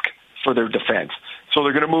ask for their defense. So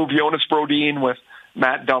they're going to move Jonas Brodin with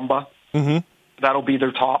Matt Dumba. Mm-hmm. That'll be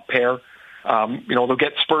their top pair. They'll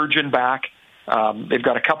get Spurgeon back. They've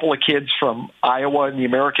got a couple of kids from Iowa in the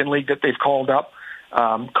American League that they've called up.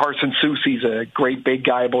 Carson Soucy's a great big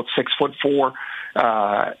guy, about 6'4".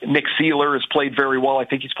 Nick Seeler has played very well. I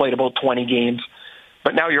think he's played about 20 games.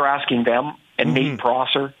 But now you're asking them and Nate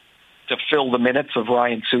Prosser to fill the minutes of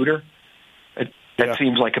Ryan Suter. That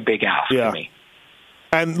seems like a big ask to me.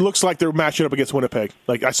 And looks like they're matching up against Winnipeg.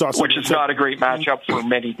 Like I saw, which is not a great matchup for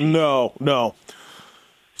many teams. No.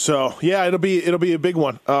 So it'll be a big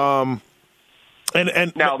one. And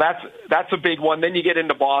now that's a big one. Then you get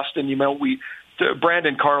into Boston.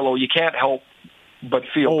 Brandon Carlo. You can't help but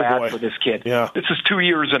feel bad for this kid. Yeah. This is 2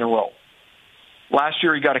 years in a row. Last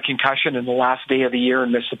year he got a concussion in the last day of the year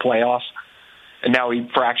and missed the playoffs. And now he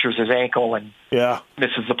fractures his ankle and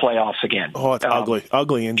misses the playoffs again. Oh, it's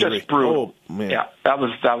ugly injury. Just brutal. Oh, man. Yeah, that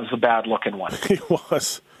was a bad looking one. It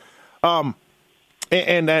was.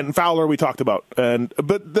 And Fowler we talked about,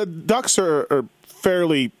 but the Ducks are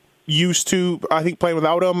fairly used to, I think, playing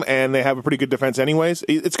without him, and they have a pretty good defense anyways.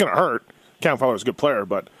 It's going to hurt. Cam Fowler's a good player,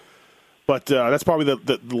 but that's probably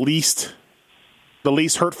the least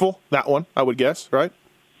hurtful, that one, I would guess, right?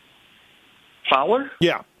 Fowler?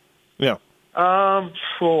 Yeah.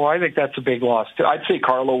 I think that's a big loss. I'd say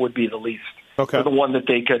Carlo would be the least. Okay. They're the one that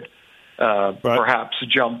they could perhaps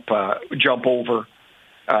jump over.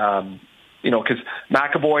 Because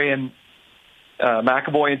McAvoy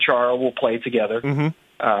and Chara will play together.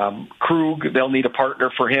 Mm-hmm. Krug, they'll need a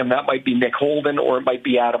partner for him. That might be Nick Holden or it might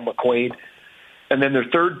be Adam McQuaid. And then their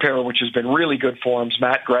third pair, which has been really good for them, is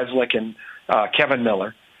Matt Grzelcyk and Kevin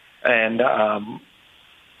Miller. And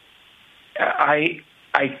I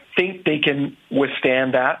think they can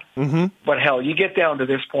withstand that. Mm-hmm. But hell, you get down to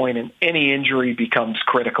this point and any injury becomes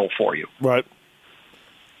critical for you. Right.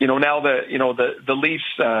 now the Leafs,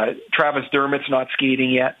 Travis Dermott's not skating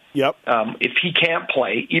yet. Yep. If he can't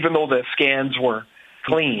play, even though the scans were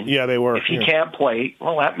clean, yeah, they were. If he can't play,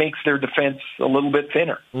 well, that makes their defense a little bit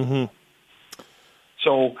thinner. Mm-hmm.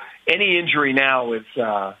 So any injury now is.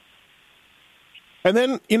 And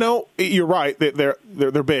then you're right.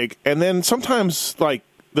 They're big. And then sometimes like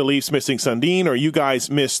the Leafs missing Sedin, or you guys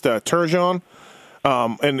missed Turgeon.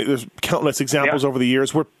 And there's countless examples over the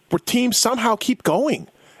years where teams somehow keep going,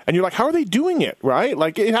 and you're like, how are they doing it? Right?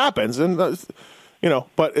 Like it happens, and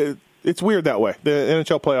but it's weird that way. The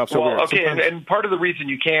NHL playoffs are weird. Okay, and part of the reason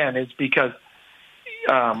you can is because,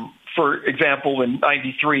 for example, in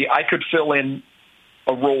 '93, I could fill in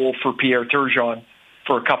a role for Pierre Turgeon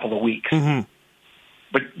for a couple of weeks. Mm-hmm.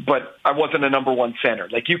 But I wasn't a number one center.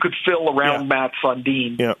 Like you could fill around Matt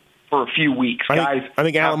Sundin for a few weeks. I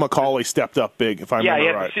think Alan McCauley stepped up big, if I remember right.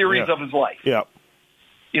 Yeah, he had the series of his life. Yeah.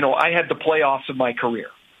 I had the playoffs of my career.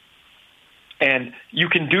 And you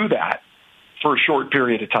can do that for a short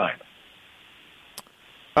period of time.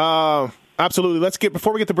 Absolutely.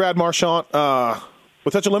 Before we get to Brad Marchand,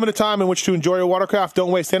 with such a limited time in which to enjoy your watercraft, don't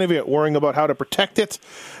waste any of it worrying about how to protect it,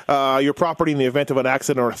 your property in the event of an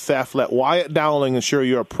accident or theft. Let Wyatt Dowling ensure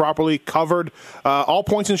you are properly covered.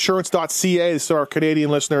 Allpointsinsurance.ca, this is our Canadian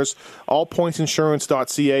listeners.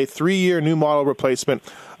 Allpointsinsurance.ca, 3-year new model replacement.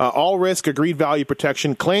 All risk, agreed value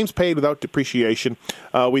protection, claims paid without depreciation.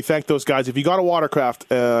 We thank those guys. If you got a watercraft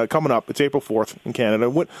coming up, it's April 4th in Canada.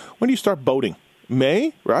 When do you start boating?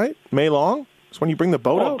 May, right? May long? It's when you bring the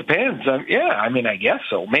boat out? It depends. I guess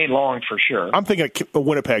so. May long for sure. I'm thinking of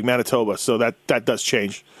Winnipeg, Manitoba, so that does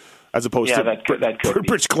change as opposed to that could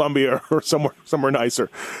British Columbia or somewhere nicer.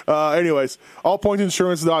 Anyways,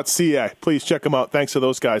 allpointsinsurance.ca. Please check them out. Thanks to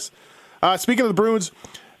those guys. Speaking of the Bruins,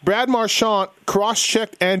 Brad Marchand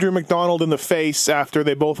cross-checked Andrew McDonald in the face after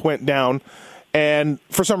they both went down, and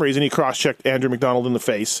for some reason he cross-checked Andrew McDonald in the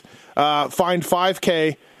face. Fined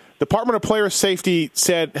 $5,000. Department of Player Safety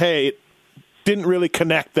said, hey, it didn't really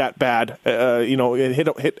connect that bad. It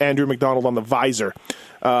hit Andrew McDonald on the visor.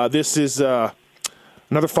 This is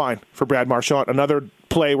another fine for Brad Marchand. Another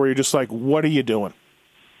play where you're just like, what are you doing?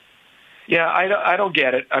 Yeah, I don't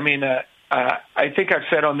get it. I mean, I think I've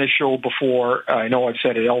said on this show before, I know I've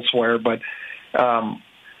said it elsewhere, but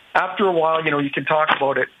after a while, you can talk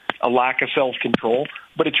about it, a lack of self-control,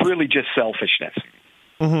 but it's really just selfishness.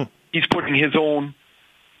 Mm-hmm. He's putting his own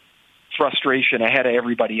frustration ahead of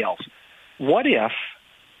everybody else. What if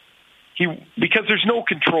because there's no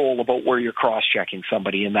control about where you're cross-checking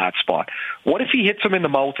somebody in that spot. What if he hits him in the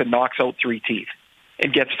mouth and knocks out 3 teeth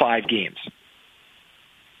and gets 5 games?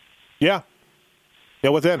 Yeah. Yeah,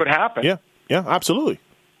 what then? Could happen. Yeah, absolutely.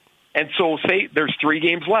 And so say there's 3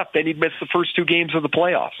 games left, then he'd miss the first 2 games of the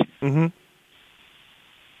playoffs. Mm-hmm.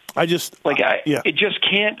 It just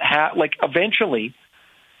can't eventually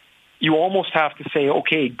you almost have to say,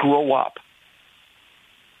 okay, grow up.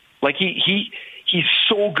 Like he's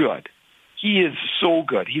so good. He is so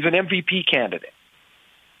good. He's an MVP candidate.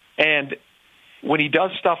 And when he does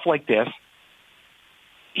stuff like this,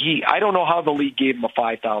 I don't know how the league gave him a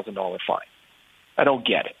 $5,000 fine. I don't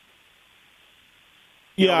get it.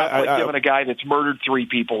 Yeah, that's like giving a guy that's murdered 3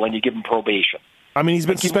 people and you give him probation. I mean, he's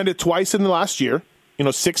been suspended twice in the last year.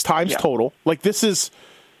 6 times total. Like this is,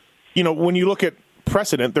 when you look at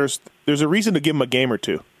precedent, there's a reason to give him a game or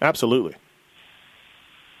 2. Absolutely.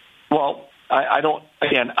 Well, I don't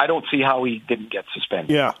see how he didn't get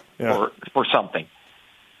suspended. Yeah. For something.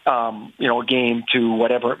 A game, 2,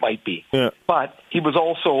 whatever it might be. Yeah. But he was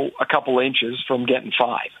also a couple inches from getting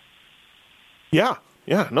 5. Yeah.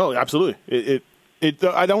 No, absolutely.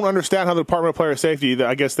 I don't understand how the Department of Player Safety,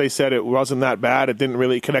 I guess they said it wasn't that bad. It didn't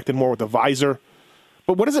really connect more with the visor.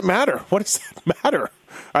 But what does it matter? What does that matter?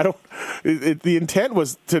 The intent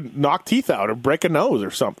was to knock teeth out or break a nose or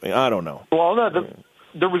something. I don't know. Well, no,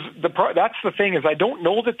 that's the thing is I don't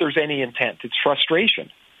know that there's any intent. It's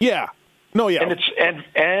frustration. Yeah. No, yeah. And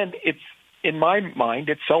it's in my mind,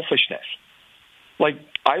 it's selfishness. Like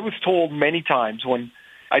I was told many times when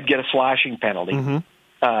I'd get a slashing penalty, mm-hmm.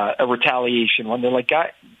 A retaliation one, they're like,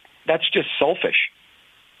 "Guy, that's just selfish."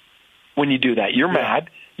 When you do that, you're mad.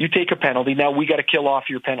 You take a penalty. Now we got to kill off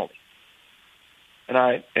your penalty.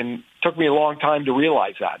 And it took me a long time to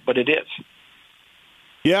realize that, but it is.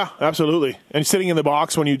 Yeah, absolutely. And sitting in the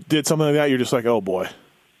box when you did something like that, you're just like, oh boy.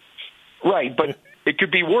 Right, but it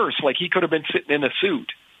could be worse. Like he could have been sitting in a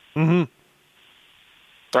suit. Mm-hmm.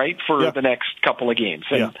 Right, for the next couple of games.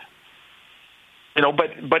 And,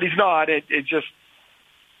 but he's not. It just,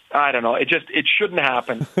 I don't know. It shouldn't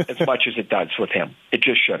happen as much as it does with him. It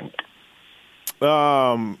just shouldn't.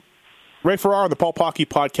 Ray Ferraro on the Pulp Hockey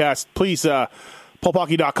Podcast. Please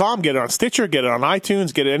pulphockey.com. Get it on Stitcher. Get it on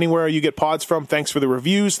iTunes. Get it anywhere you get pods from. Thanks for the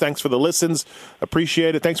reviews. Thanks for the listens.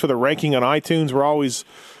 Appreciate it. Thanks for the ranking on iTunes. We're always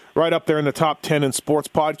right up there in the top 10 in sports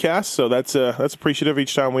podcasts, so that's appreciative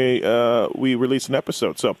each time we release an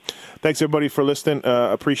episode. So thanks everybody for listening.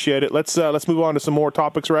 Appreciate it. Let's move on to some more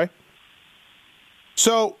topics, Ray.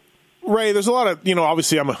 So, Ray, there's a lot of,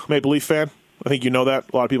 obviously I'm a Maple Leaf fan. I think you know that.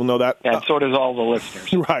 A lot of people know that. And so does all the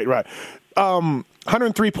listeners. Right.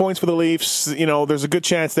 103 points for the Leafs. There's a good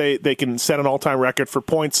chance they can set an all-time record for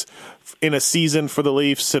points in a season for the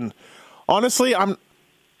Leafs. And honestly, I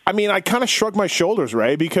kind of shrug my shoulders,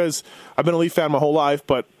 Ray, because I've been a Leaf fan my whole life.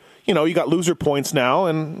 But you got loser points now,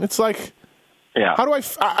 and it's like, yeah. How do I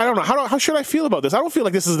don't know. How should I feel about this? I don't feel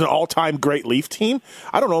like this is an all-time great Leaf team.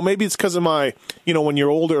 I don't know. Maybe it's because of my, when you're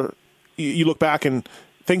older, you look back and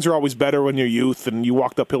things are always better when you're youth and you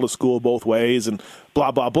walked uphill to school both ways and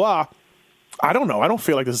blah, blah, blah. I don't know. I don't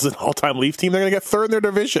feel like this is an all-time Leaf team. They're going to get third in their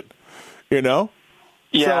division, Yeah,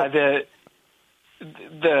 so,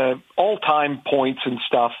 the all-time points and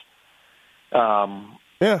stuff.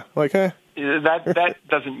 That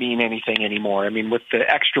doesn't mean anything anymore. I mean, with the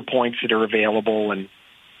extra points that are available, and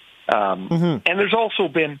and there's also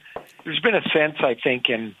been a sense, I think,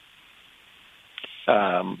 in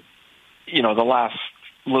the last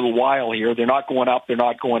little while here, they're not going up, they're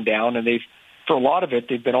not going down, and for a lot of it,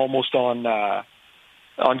 they've been almost on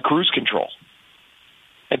cruise control.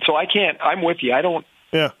 And so I'm with you. I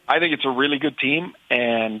think it's a really good team,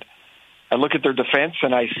 and I look at their defense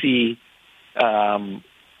and I see,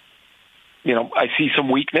 I see some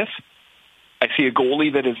weakness. I see a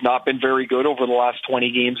goalie that has not been very good over the last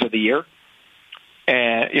 20 games of the year.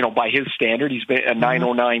 And, by his standard, he's been a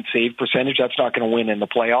 909 save percentage. That's not going to win in the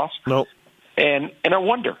playoffs. Nope. And I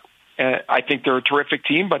wonder. I think they're a terrific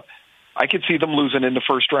team, but I could see them losing in the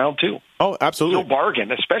first round too. Oh, absolutely. No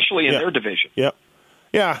bargain, especially in their division.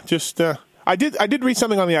 Yeah. Just I did read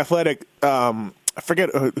something on The Athletic. I forget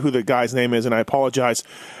who the guy's name is, and I apologize.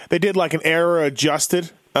 They did like an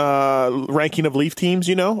era-adjusted ranking of Leaf teams,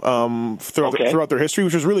 throughout their history,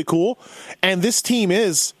 which was really cool. And this team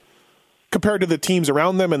is, compared to the teams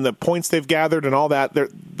around them and the points they've gathered and all that,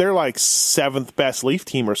 they're like 7th best Leaf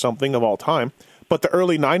team or something of all time. But the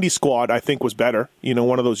early 90s squad, I think, was better.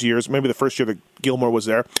 One of those years, maybe the first year that Gilmore was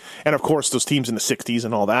there. And, of course, those teams in the 60s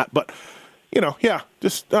and all that. But, I don't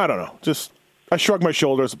know. Just, I shrug my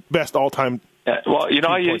shoulders. Best all-time. Well,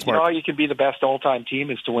 how you can be the best all-time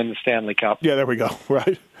team is to win the Stanley Cup. Yeah, there we go.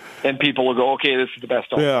 Right. And people will go, okay, this is the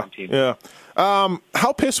best all-time team. Yeah.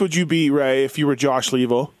 How pissed would you be, Ray, if you were Josh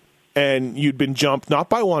Levo and you'd been jumped not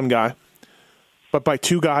by one guy, but by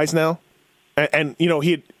two guys now? And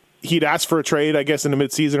he'd asked for a trade, I guess, in the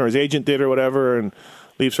midseason, or his agent did or whatever, and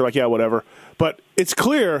Leafs are like, yeah, whatever. But it's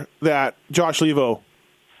clear that Josh Levo,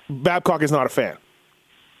 Babcock is not a fan.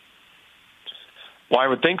 Well, I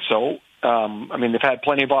would think so. They've had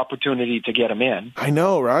plenty of opportunity to get him in. I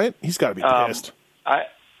know, right? He's got to be pissed.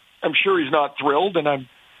 I'm sure he's not thrilled, and I'm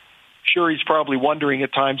sure he's probably wondering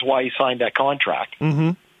at times why he signed that contract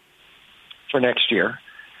for next year.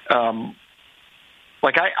 I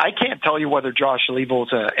can't tell you whether Josh Levo is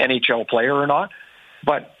an NHL player or not,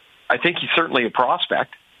 but I think he's certainly a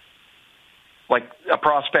prospect. Like a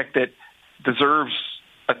prospect that deserves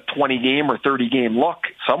a 20-game or 30-game look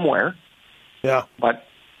somewhere. Yeah. But,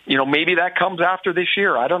 maybe that comes after this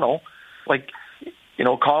year. I don't know.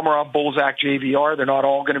 Komarov, Bozak, JVR, they're not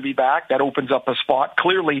all going to be back. That opens up a spot.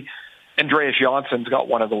 Clearly, Andreas Jansson's got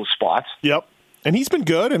one of those spots. Yep. And he's been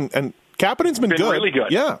good, and Kapanen's been good. Really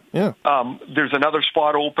good. Yeah. There's another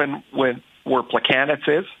spot open where Plekanec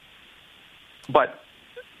is, but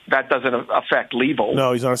that doesn't affect Levo.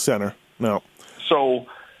 No, he's not a center. No. So,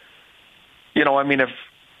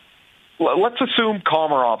 let's assume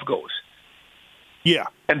Komarov goes. Yeah.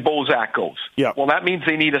 And Bozak goes. Yeah. Well, that means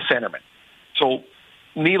they need a centerman. So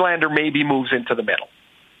Nylander maybe moves into the middle.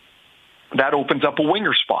 That opens up a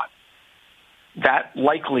winger spot. That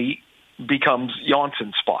likely becomes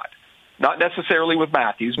Jansson's spot. Not necessarily with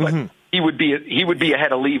Matthews, but he would be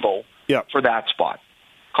ahead of Levo for that spot.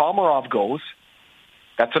 Komarov goes.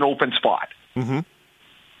 That's an open spot.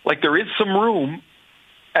 There is some room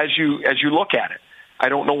as you look at it. I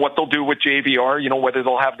don't know what they'll do with JVR, whether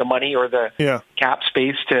they'll have the money or the cap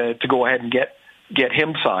space to go ahead and get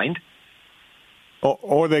him signed.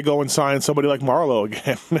 Or they go and sign somebody like Marleau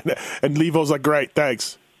again. And Levo's like, great,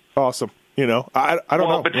 thanks. Awesome. I don't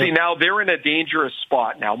know. But see, now they're in a dangerous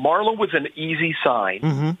spot now. Marleau was an easy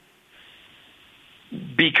sign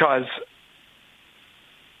because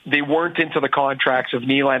they weren't into the contracts of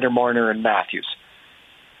Nylander, Marner, and Matthews.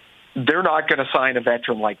 They're not going to sign a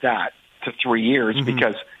veteran like that to 3 years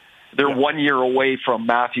because They're 1 year away from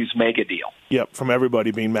Matthews' mega deal. Yep, from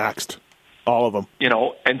everybody being maxed. All of them.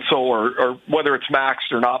 And so, or whether it's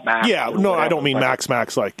maxed or not maxed. Yeah, no, I don't mean max,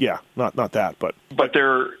 like, not that, but. But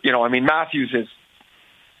they're, Matthews is,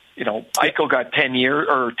 Eichel got 10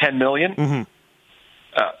 million. Mm-hmm.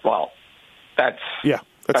 Well, that's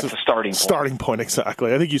a starting point. Starting point,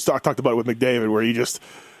 exactly. I think you talked about it with McDavid, where you just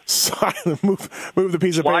move the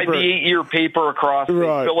piece of Slide paper. the 8-year paper across,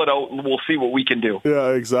 right. Fill it out, and we'll see what we can do.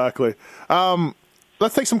 Yeah, exactly.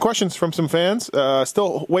 Let's take some questions from some fans.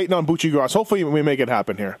 Still waiting on Bucci Gross. Hopefully we make it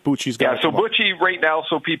happen here. Bucci's got so Bucci right now,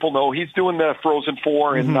 so people know, he's doing the Frozen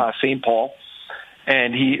Four in St. Paul.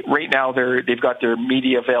 And right now they've got their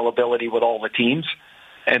media availability with all the teams.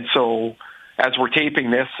 And so as we're taping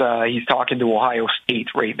this, he's talking to Ohio State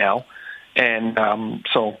right now. And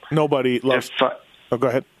so nobody loves. Go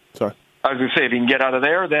ahead. Sorry. I was going to say, if he can get out of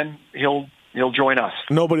there, then he'll join us.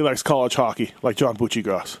 Nobody likes college hockey like John Bucci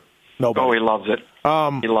Gross. Nobody. Oh, he loves it.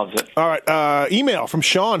 He loves it. All right. Email from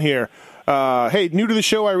Sean here. Hey, new to the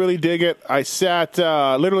show. I really dig it. I sat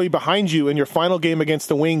literally behind you in your final game against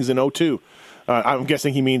the Wings in 2002. I'm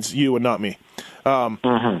guessing he means you and not me.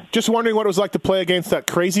 Just wondering what it was like to play against that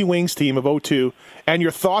crazy Wings team of 2002, and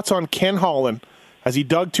your thoughts on Ken Holland. Has he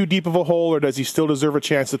dug too deep of a hole, or does he still deserve a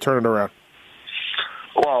chance to turn it around?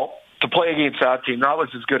 Well, to play against that team, that was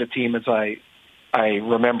as good a team as I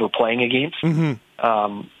remember playing against.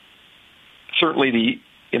 Mm-hmm. Certainly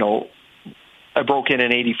I broke in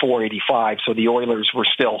 84, 85, so the Oilers were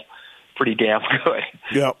still pretty damn good.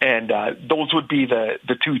 Yep. And those would be the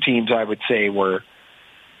two teams I would say were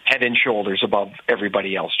head and shoulders above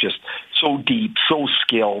everybody else, just so deep, so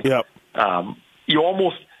skilled. Yep. It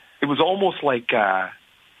was almost like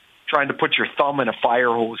trying to put your thumb in a fire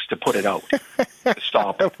hose to put it out, to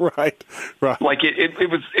stop it. Right. Like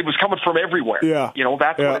it was coming from everywhere. Yeah.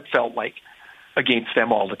 That's what it felt like against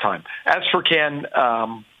them all the time. As for Ken,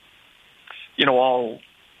 I'll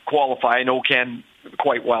qualify. I know Ken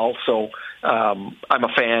quite well, so I'm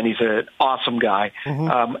a fan. He's an awesome guy.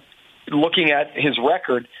 Mm-hmm. Looking at his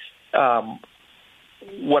record,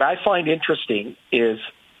 what I find interesting is,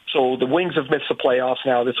 so the Wings have missed the playoffs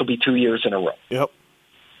now. This will be 2 years in a row. Yep.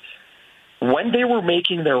 When they were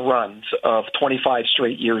making their runs of 25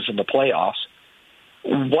 straight years in the playoffs,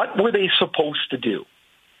 what were they supposed to do?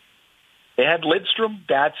 They had Lidstrom,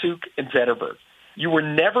 Datsuk, and Zetterberg. You were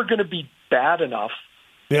never going to be bad enough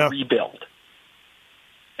to rebuild.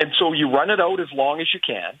 And so you run it out as long as you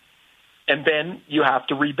can, and then you have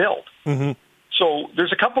to rebuild. Mm-hmm. So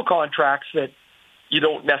there's a couple contracts that you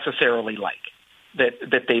don't necessarily like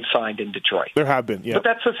that they've signed in Detroit. There have been, yeah. But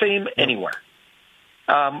that's the same anywhere.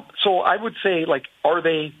 So I would say, are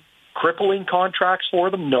they crippling contracts for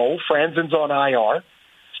them? No. Franzen's on IR.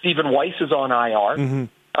 Stephen Weiss is on IR.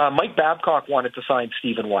 Mm-hmm. Mike Babcock wanted to sign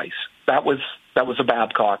Stephen Weiss. That was a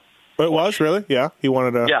Babcock. It was, really? Yeah. He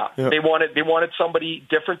wanted to. Yeah. They wanted somebody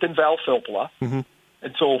different than Val Filppula. Mm-hmm.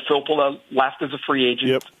 And so Filppula left as a free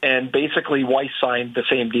agent, and basically Weiss signed the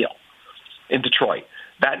same deal in Detroit.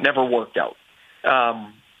 That never worked out.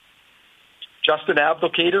 Justin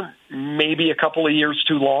Abdelkader, maybe a couple of years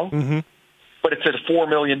too long, but it's at a $4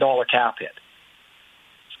 million cap hit.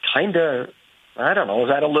 It's kind of, I don't know, is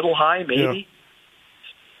that a little high? Maybe. Yeah.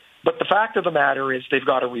 But the fact of the matter is they've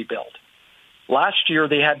got to rebuild. Last year,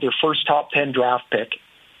 they had their first top 10 draft pick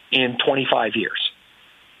in 25 years.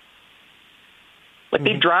 But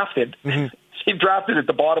they've drafted at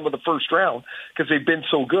the bottom of the first round because they've been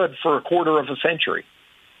so good for a quarter of a century.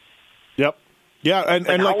 Yep. Yeah,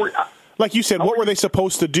 and like you said, what were they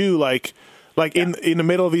supposed to do? Like in the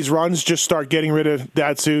middle of these runs, just start getting rid of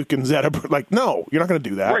Datsuk and Zetterberg? Like, no, you're not going to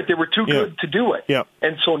do that. Right, they were too good to do it. Yeah.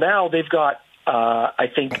 And so now they've got, I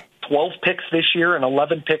think, 12 picks this year and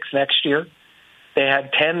 11 picks next year. They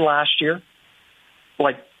had 10 last year.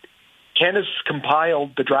 Ken has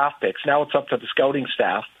compiled the draft picks. Now it's up to the scouting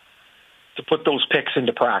staff to put those picks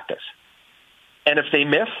into practice. And if they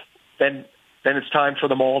miss, then it's time for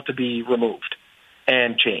them all to be removed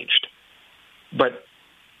and changed. But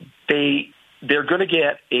they're going to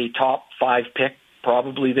get a top 5 pick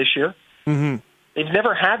probably this year. Mm-hmm. They've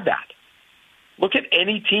never had that. Look at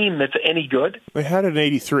any team that's any good. They had it in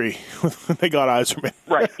 83. They got Yzerman.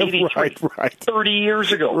 Right, 83. right. 30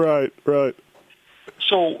 years ago. Right.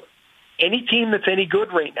 So any team that's any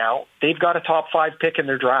good right now, they've got a top 5 pick in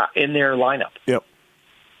their lineup. Yep.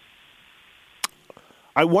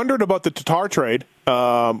 I wondered about the Tatar trade,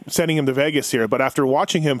 sending him to Vegas here, but after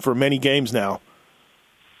watching him for many games now,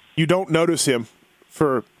 you don't notice him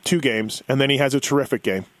for 2 games, and then he has a terrific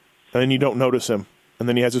game. And then you don't notice him, and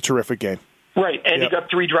then he has a terrific game. Right, and you got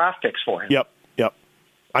 3 draft picks for him. Yep.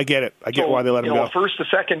 I get it. I get why they let him go. A first, a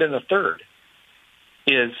second, and a third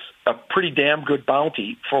is a pretty damn good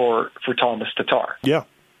bounty for Thomas Tatar. Yeah.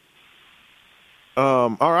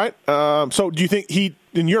 All right. So do you think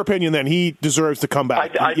in your opinion, then, he deserves to come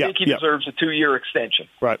back? I think he deserves a 2-year extension.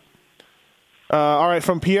 Right. All right.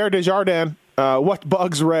 From Pierre Desjardins, what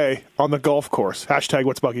bugs Ray on the golf course? Hashtag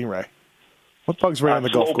what's bugging Ray? What bugs Ray on the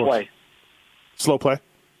golf course? Play. Slow play?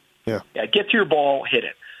 Yeah. Yeah, get to your ball, hit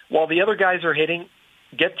it. While the other guys are hitting,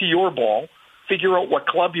 get to your ball, figure out what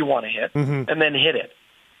club you want to hit, and then hit it.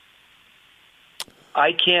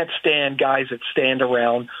 I can't stand guys that stand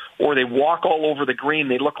around or they walk all over the green.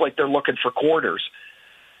 They look like they're looking for quarters.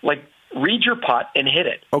 Like, read your putt and hit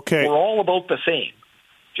it. Okay. We're all about the same.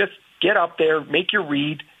 Just get up there, make your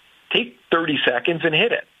read, take 30 seconds and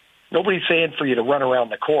hit it. Nobody's saying for you to run around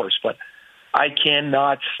the course, but I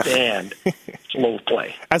cannot stand slow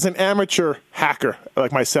play. As an amateur hacker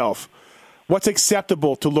like myself, what's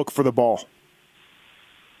acceptable to look for the ball?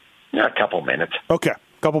 Yeah, a couple minutes. Okay,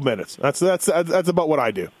 a couple minutes. That's about what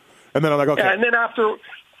I do. And then I'm like, okay. Yeah, and then after,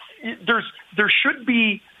 there should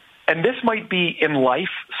be, and this might be in life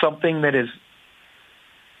something that is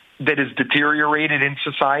deteriorated in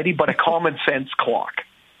society, but a common sense clock.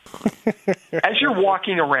 As you're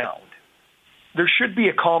walking around, there should be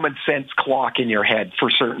a common sense clock in your head for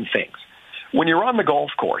certain things. When you're on the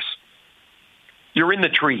golf course, you're in the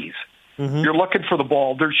trees, you're looking for the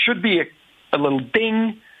ball, there should be a little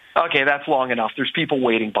ding. Okay, that's long enough. There's people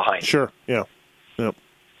waiting behind you. Sure, yeah. Yep.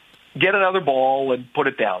 Get another ball and put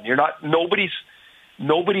it down. Nobody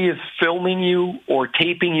is filming you or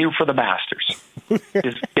taping you for the Masters.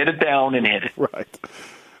 Just get it down and hit it. Right.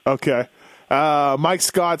 Okay. Mike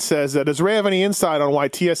Scott says, does Ray have any insight on why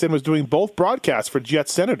TSN was doing both broadcasts for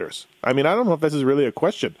Jets Senators? I mean, I don't know if this is really a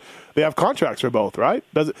question. They have contracts for both, right?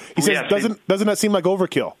 Doesn't that seem like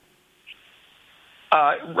overkill?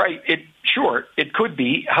 Right. Sure, it could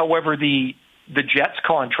be. However, the Jets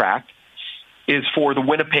contract is for the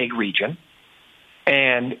Winnipeg region,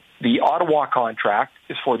 and the Ottawa contract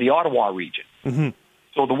is for the Ottawa region. Mm-hmm.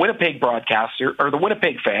 So the Winnipeg broadcaster or the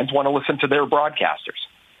Winnipeg fans want to listen to their broadcasters.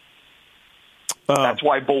 That's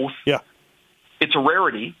why both. Yeah, it's a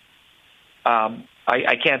rarity.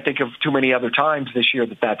 I can't think of too many other times this year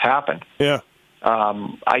that's happened. Yeah,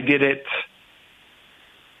 I did it.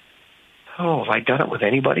 Oh, have I done it with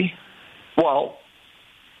anybody? Well,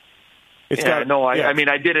 I mean,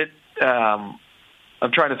 I did it. I'm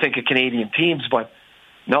trying to think of Canadian teams, but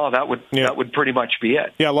no, that would pretty much be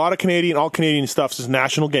it. Yeah, a lot of all Canadian stuff is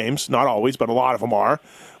national games. Not always, but a lot of them are,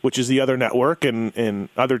 which is the other network, and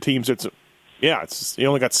other teams. You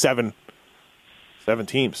only got seven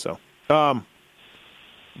teams. So,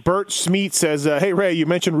 Bert Smeet says, "Hey Ray, you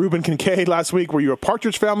mentioned Ruben Kincaid last week. Were you a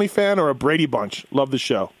Partridge Family fan or a Brady Bunch? Love the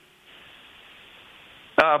show."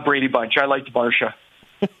 Brady Bunch. I liked Marchand.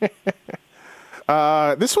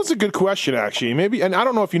 This one's a good question, actually. Maybe, and I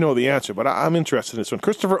don't know if you know the answer, but I'm interested in this one.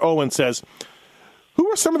 Christopher Owen says, who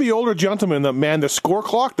are some of the older gentlemen that man the score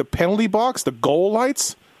clock, the penalty box, the goal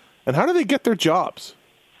lights, and how do they get their jobs?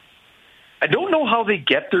 I don't know how they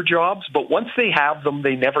get their jobs, but once they have them,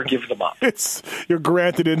 they never give them up. You're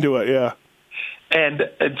granted into it, yeah. And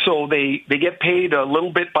so they get paid a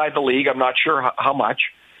little bit by the league. I'm not sure how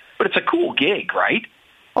much, but it's a cool gig, right?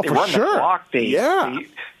 Oh, they for run sure. the clock.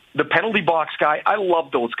 The penalty box guy, I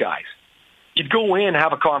love those guys. You'd go in,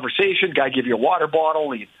 have a conversation, guy give you a water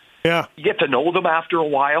bottle. You get to know them after a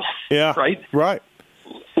while. Yeah. Right? Right.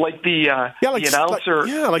 Like the announcer,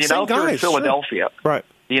 in Philadelphia. Sure. Right.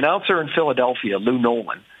 The announcer in Philadelphia, Lou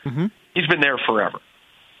Nolan, he's been there forever.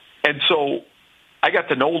 And so I got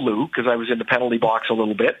to know Lou because I was in the penalty box a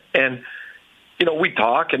little bit. And, we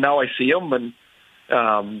talk, and now I see him, and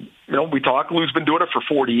we talk. Lou's been doing it for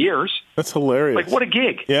 40 years. That's hilarious. Like, what a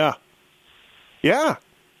gig. Yeah. Yeah.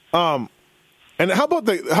 And how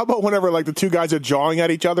about whenever like the two guys are jawing at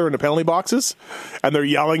each other in the penalty boxes and they're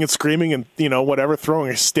yelling and screaming and, whatever, throwing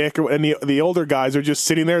a stick, and the older guys are just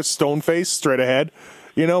sitting there stone-faced straight ahead,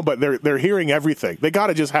 but they're hearing everything. They got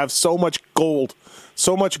to just have so much gold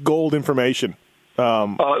information.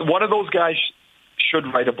 One of those guys should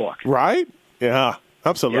write a book. Right? Yeah.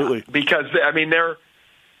 Absolutely. Yeah, because,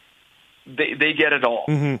 they get it all,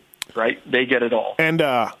 right? They get it all. And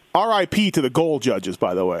RIP to the goal judges,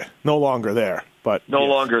 by the way. No longer there. But No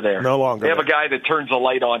longer there. They have a guy that turns the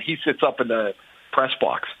light on. He sits up in the press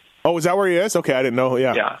box. Oh, is that where he is? Okay, I didn't know.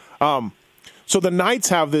 Yeah. Yeah. So the Knights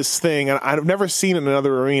have this thing, and I've never seen it in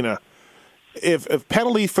another arena. If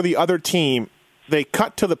penalty for the other team, they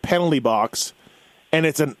cut to the penalty box, and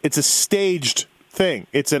it's a staged thing.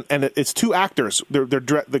 It's two actors.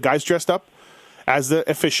 The guy's dressed up as the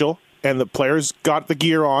official, and the player's got the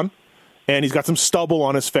gear on, and he's got some stubble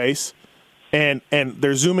on his face, and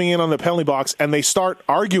they're zooming in on the penalty box, and they start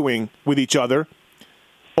arguing with each other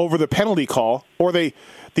over the penalty call, or the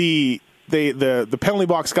penalty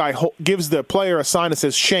box guy gives the player a sign that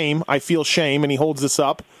says "shame," I feel shame, and he holds this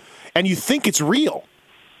up, and you think it's real.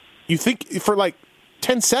 You think for like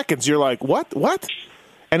 10 seconds, you're like, what?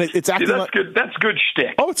 And it's acting like good. That's good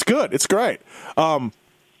shtick. Oh, it's good. It's great. And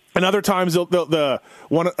other times they'll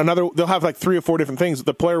have like 3 or 4 different things.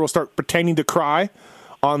 The player will start pretending to cry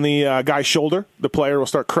on the guy's shoulder. The player will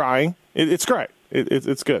start crying. It's great.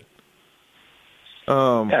 It's good.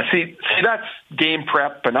 See, that's game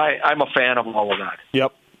prep, and I'm a fan of all of that.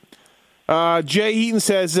 Yep. Jay Eaton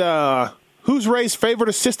says, "Who's Ray's favorite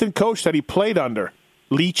assistant coach that he played under?"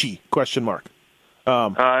 Leachy ?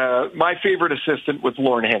 My favorite assistant was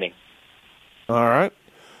Lorne Henning. All right.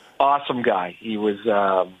 Awesome guy. He was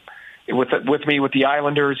with me with the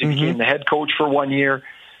Islanders. He became the head coach for 1 year.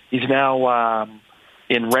 He's now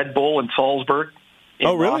in Red Bull in Salzburg.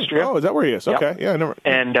 Oh, really? Austria. Oh, is that where he is? Yep. Okay. Yeah, I never.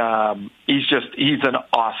 And he's an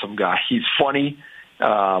awesome guy. He's funny.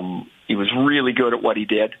 He was really good at what he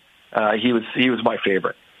did. He was my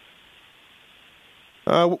favorite.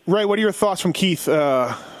 Ray, what are your thoughts from Keith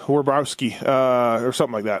Werbowski or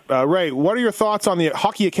something like that? Ray, what are your thoughts on the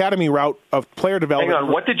Hockey Academy route of player development? Hang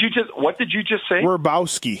on, what did you just say?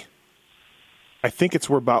 Werbowski. I think it's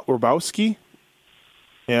Werbowski.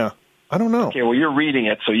 Yeah, I don't know. Okay, well, you're reading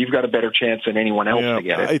it, so you've got a better chance than anyone else to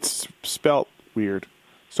get it. It's spelt weird.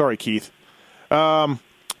 Sorry, Keith. Ray,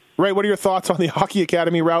 what are your thoughts on the Hockey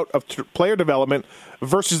Academy route of player development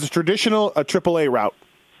versus the traditional AAA route?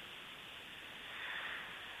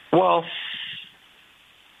 Well,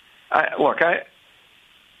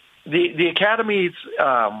 the academies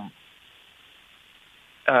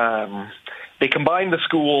they combine the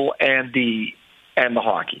school and the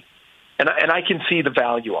hockey, and I can see the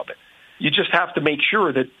value of it. You just have to make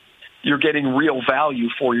sure that you're getting real value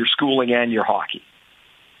for your schooling and your hockey.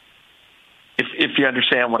 If you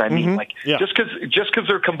understand what I mean, just because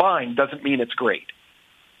they're combined doesn't mean it's great,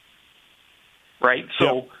 right?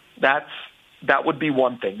 So that would be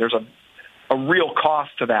one thing. There's a real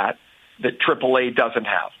cost to that AAA doesn't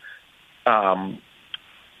have.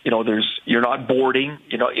 You're not boarding.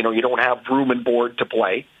 You don't have room and board to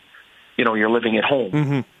play. You're living at home.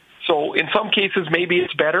 Mm-hmm. So in some cases, maybe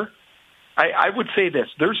it's better. I would say this: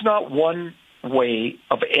 there's not one way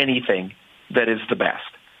of anything that is the best.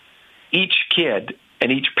 Each kid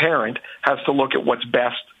and each parent has to look at what's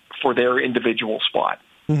best for their individual spot.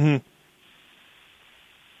 Mm-hmm.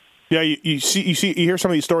 Yeah, you hear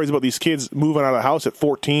some of these stories about these kids moving out of the house at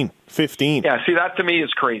 14, 15. Yeah, see, that to me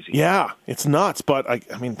is crazy. Yeah, it's nuts, but I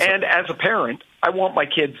mean... And as a parent, I want my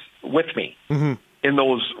kids with me in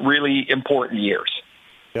those really important years.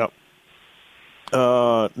 Yep.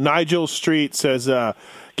 Nigel Street says,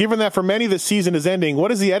 given that for many the season is ending, what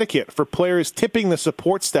is the etiquette for players tipping the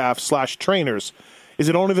support staff / trainers? Is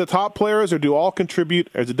it only the top players, or do all contribute?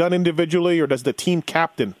 Is it done individually, or does the team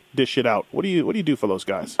captain dish it out? What do you do for those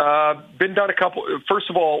guys? Been done a couple. First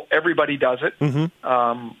of all, everybody does it.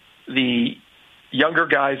 Mm-hmm. The younger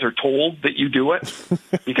guys are told that you do it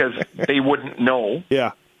because they wouldn't know.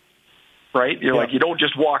 Yeah. Right? You're like, you don't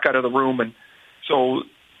just walk out of the room, and so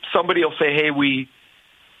somebody will say, hey,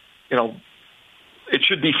 it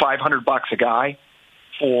should be $500 a guy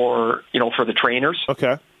for the trainers.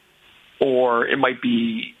 Okay. Or it might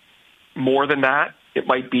be more than that. It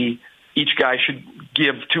might be each guy should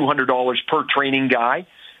give $200 per training guy.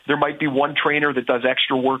 There might be one trainer that does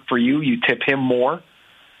extra work for you. You tip him more.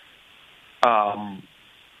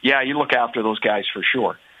 You look after those guys for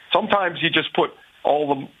sure. Sometimes you just put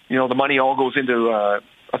all the money all goes into a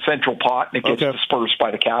central pot and it gets dispersed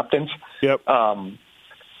by the captains. Yep.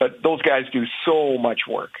 But those guys do so much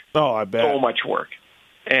work. Oh, I bet. So much work.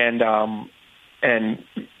 And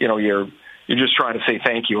you're just trying to say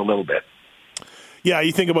thank you a little bit. Yeah,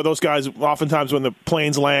 you think about those guys, oftentimes when the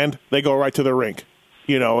planes land, they go right to the rink,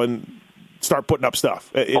 and start putting up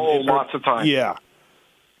stuff. Lots of time. Yeah.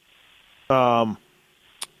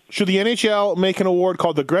 Should the NHL make an award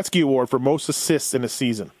called the Gretzky Award for most assists in a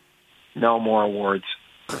season? No more awards.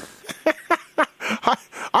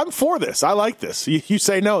 I'm for this. I like this. You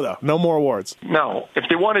say no, though. No more awards. No. If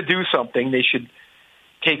they want to do something, they should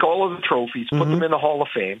take all of the trophies, put them in the Hall of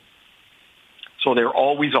Fame, so they're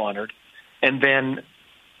always honored, and then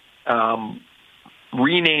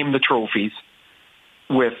rename the trophies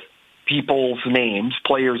with people's names,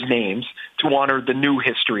 players' names, to honor the new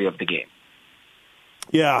history of the game.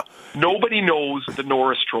 Yeah. Nobody knows the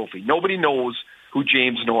Norris Trophy. Nobody knows who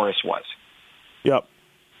James Norris was. Yep.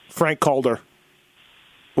 Frank Calder.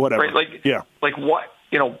 whatever. Right? Like what?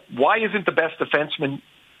 Why isn't the best defenseman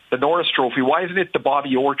the Norris Trophy? Why isn't it the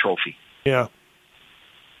Bobby Orr Trophy? Yeah.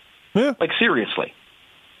 Like seriously.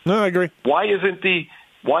 No, I agree. Why isn't the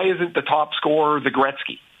top scorer the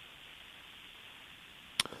Gretzky?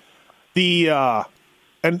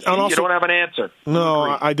 And also, you don't have an answer.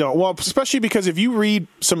 No, I don't. Well, especially because if you read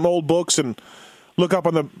some old books and look up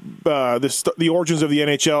on the origins of the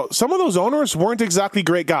NHL, some of those owners weren't exactly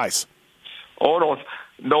great guys. Oh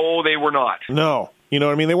no, they were not. No, you know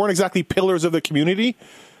what I mean. They weren't exactly pillars of the community.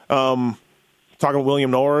 Talking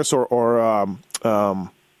William Norris or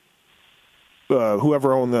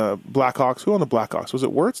whoever owned the Blackhawks. Who owned the Blackhawks? Was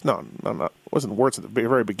it Wirtz? No, it wasn't Wirtz at the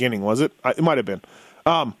very beginning, was it? It might have been.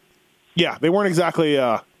 Yeah, they weren't exactly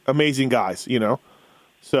amazing guys,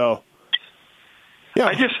 So, yeah,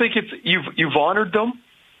 I just think you've honored them.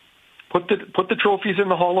 Put the trophies in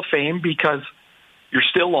the Hall of Fame because you're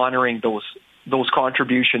still honoring those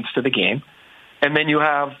contributions to the game, and then you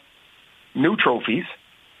have new trophies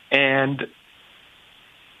and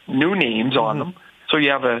new names on them. So you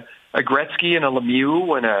have a Gretzky and a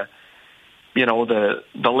Lemieux and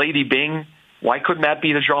the Lady Byng. Why couldn't that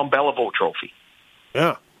be the Jean Beliveau Trophy?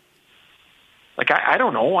 Yeah. Like, I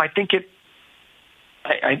don't know. I think it's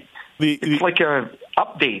like a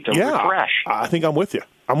update, a refresh. I think I'm with you.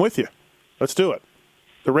 Let's do it.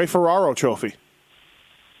 The Ray Ferraro Trophy.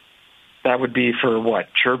 That would be for what?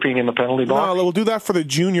 Chirping in the penalty box? No, we'll do that for the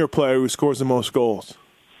junior player who scores the most goals.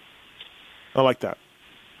 I like that.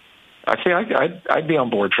 I think I'd be on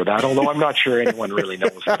board for that, although I'm not sure anyone really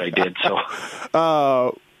knows what I did. So,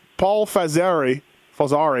 Paul Fazzari,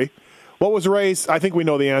 what was Ray's? I think we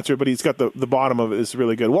know the answer, but he's got the bottom of it is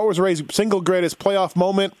really good. What was Ray's single greatest playoff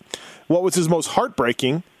moment? What was his most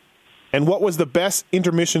heartbreaking? And what was the best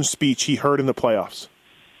intermission speech he heard in the playoffs?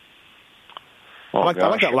 I like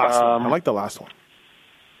that last one. I like the last one.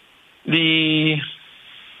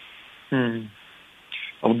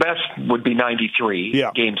 Well, the best would be 93,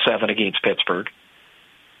 Game 7 against Pittsburgh.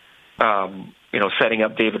 Setting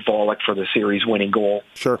up David Volek for the series-winning goal.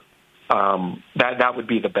 Sure. That would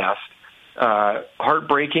be the best.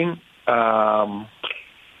 Heartbreaking.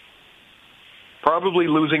 Probably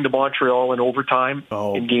losing to Montreal in overtime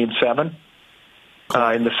in Game 7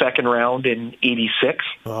 in the second round in '86.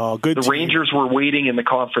 Oh, good. The Rangers were waiting in the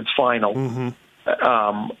conference final. Mm-hmm.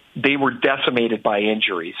 They were decimated by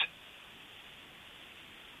injuries.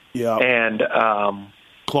 Yeah. And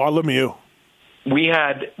Claude Lemieux. We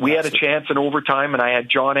had a chance in overtime, and I had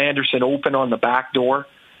John Anderson open on the back door,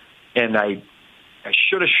 and I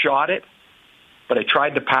should have shot it, but I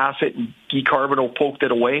tried to pass it, and Guy Carbonneau poked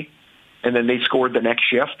it away, and then they scored the next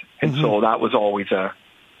shift, and so that was always a...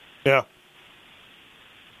 Yeah.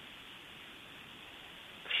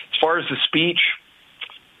 As far as the speech,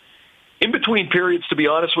 in between periods, to be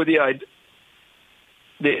honest with you,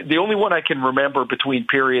 the only one I can remember between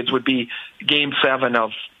periods would be Game 7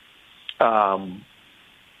 of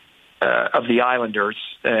the Islanders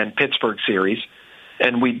and Pittsburgh series,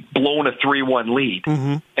 and we'd blown a 3-1 lead.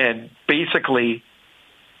 Mm-hmm. And basically,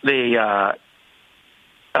 they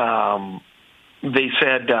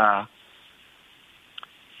said,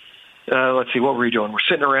 let's see, what were we doing? We're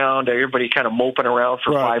sitting around, everybody kind of moping around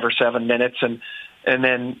for 5 or 7 minutes, and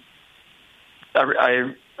then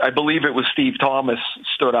I believe it was Steve Thomas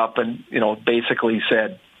stood up and basically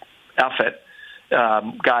said, "F it,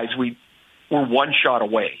 guys, we're one shot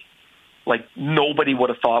away." Like, nobody would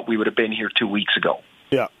have thought we would have been here 2 weeks ago.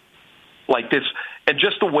 Yeah. Like this, and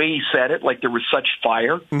just the way he said it, like there was such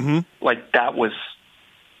fire. Mm-hmm. Like that was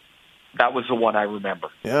the one I remember.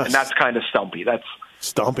 Yes. And that's kind of Stumpy. That's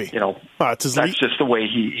Stumpy. It's his that's just the way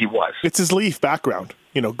he was. It's his Leaf background.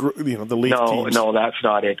 The Leaf teams. No, that's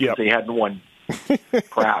not it. Yep. They hadn't won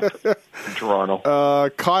crap in Toronto.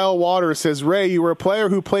 Kyle Waters says, Ray, you were a player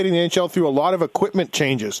who played in the NHL through a lot of equipment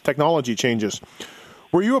changes, technology changes.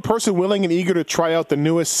 Were you a person willing and eager to try out the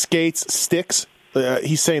newest skates, sticks?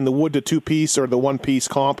 He's saying the wood to 2-piece or the 1-piece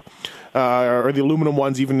comp, or the aluminum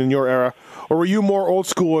ones even in your era. Or were you more old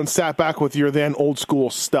school and sat back with your then old school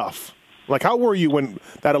stuff? Like, how were you when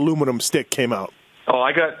that aluminum stick came out? Oh,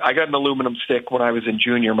 I got an aluminum stick when I was in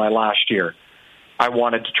junior my last year. I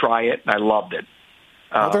wanted to try it, and I loved it.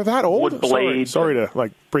 They're that old? Wood blade. Sorry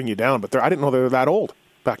to bring you down, but I didn't know they were that old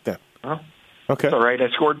back then. Huh? Okay. It's all right. I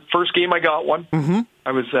scored first game I got one. Mm-hmm.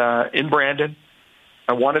 I was in Brandon.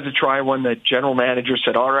 I wanted to try one. The general manager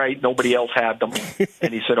said, all right, nobody else had them.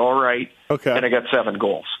 And he said, all right. Okay. And I got 7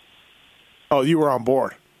 goals. Oh, you were on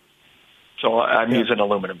board. So I'm using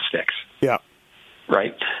aluminum sticks. Yeah.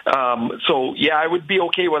 Right. So, I would be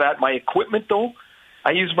okay with that. My equipment, though,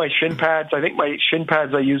 I use my shin pads. I think my shin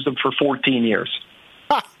pads, I used them for 14 years.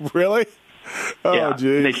 Really? Oh, yeah.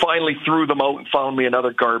 geez. They finally threw them out and found me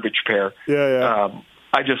another garbage pair. Yeah.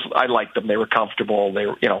 I liked them. They were comfortable. They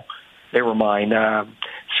were mine.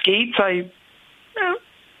 Skates, I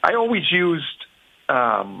always used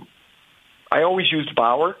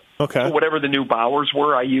Bauer. Okay. So whatever the new Bauers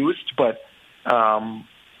were, I used, but they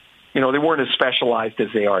weren't as specialized as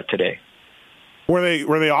they are today. Were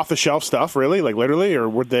they off the shelf stuff, really? Like literally, or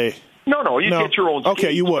would they? No, you get your own skates.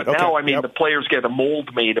 Okay, you would. But now, Okay. the players get a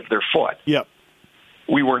mold made of their foot. Yep.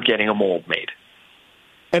 We weren't getting a mold made.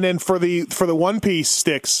 And then for the one-piece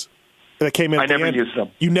sticks that came in at the end, I never used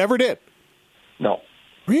them. You never did? No.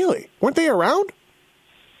 Really? Weren't they around?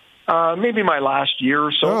 Maybe my last year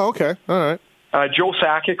or so. Oh, okay. All right. Joe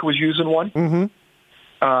Sakic was using one. Mm-hmm.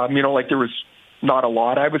 There was not a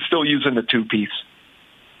lot. I was still using the two-piece,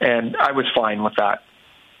 and I was fine with that.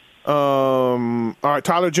 All right.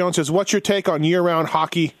 Tyler Jones says, "What's your take on year-round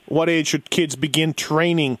hockey? What age should kids begin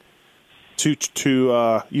training to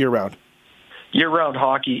year-round?" Year-round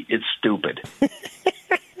hockey is stupid.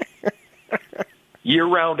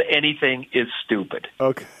 Year-round anything is stupid.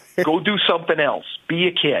 Okay. Go do something else. Be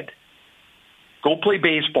a kid. Go play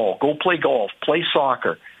baseball. Go play golf. Play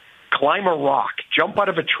soccer. Climb a rock. Jump out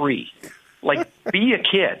of a tree. Be a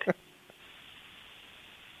kid.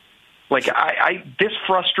 This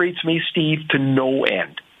frustrates me, Steve, to no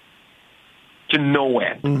end. To no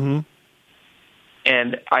end. Mm-hmm.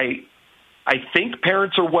 And I think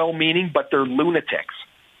parents are well-meaning, but they're lunatics.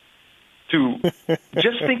 To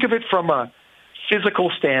just think of it from a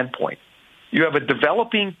physical standpoint. You have a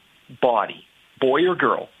developing body, boy or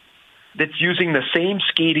girl, that's using the same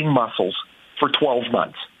skating muscles for 12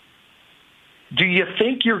 months. Do you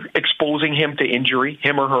think you're exposing him to injury,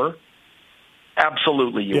 him or her?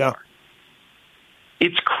 Absolutely you are.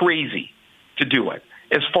 It's crazy to do it.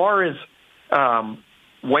 As far as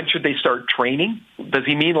when should they start training, does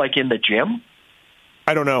he mean like in the gym?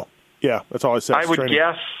 I don't know. Yeah, that's all I said. I would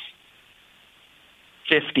guess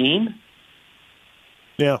 15.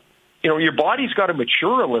 Yeah. Your body's got to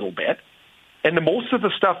mature a little bit. And most of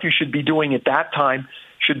the stuff you should be doing at that time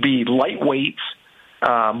should be light weights,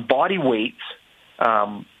 body weights.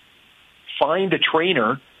 Find a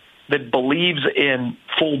trainer that believes in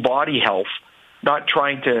full body health, not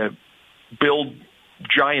trying to build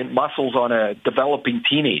giant muscles on a developing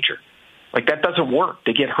teenager. That doesn't work.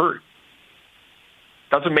 They get hurt.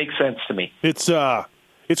 Doesn't make sense to me. It's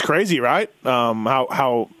crazy, right?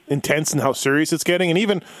 How intense and how serious it's getting. And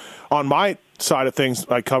even on my side of things,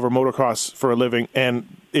 I cover motocross for a living,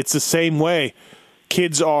 and it's the same way.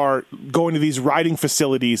 Kids are going to these riding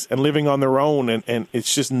facilities and living on their own, and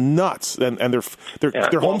it's just nuts. And they're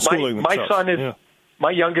homeschooling my themselves. son is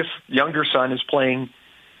my younger son is playing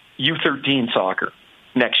U13 soccer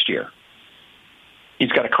next year.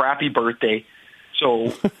 He's got a crappy birthday,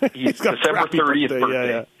 so he's December 30th birthday.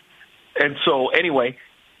 Yeah. And so anyway,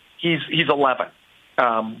 he's 11,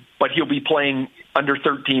 but he'll be playing under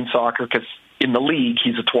 13 soccer because in the league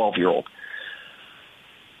he's a 12-year-old.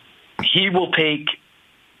 He will take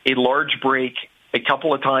a large break a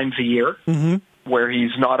couple of times a year where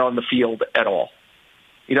he's not on the field at all.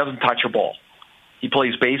 He doesn't touch a ball. He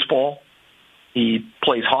plays baseball. He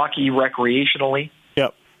plays hockey recreationally.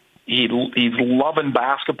 Yep. He's loving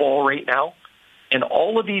basketball right now. And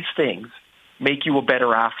all of these things make you a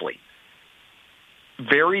better athlete.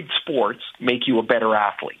 Varied sports make you a better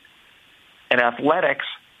athlete. And athletics,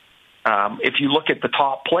 if you look at the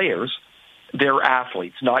top players, they're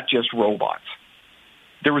athletes, not just robots.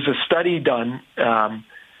 There was a study done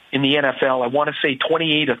in the NFL. I want to say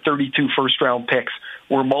 28 of 32 first-round picks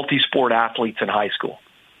were multi-sport athletes in high school.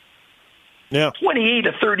 Yeah. 28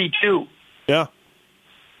 of 32. Yeah.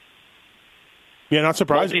 Yeah, not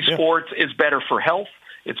surprising. Multi-sports is better for health.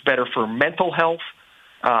 It's better for mental health.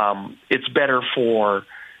 It's better for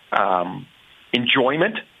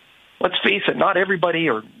enjoyment. Let's face it, not everybody,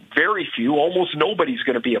 or very few, almost nobody's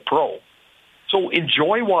going to be a pro. So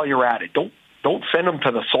enjoy while you're at it. Don't send them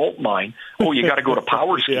to the salt mine. Oh, you got to go to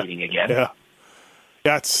power skating again.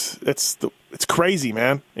 Yeah, it's crazy,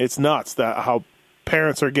 man. It's nuts that how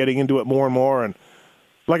parents are getting into it more and more. And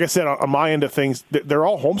like I said, on my end of things, they're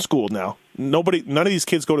all homeschooled now. None of these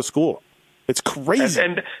kids go to school. It's crazy.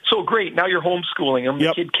 And so great. Now you're homeschooling them.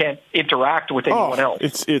 The kid can't interact with anyone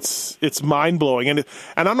else. It's mind blowing. And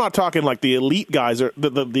I'm not talking like the elite guys are.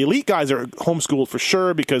 The elite guys are homeschooled for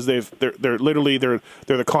sure because they're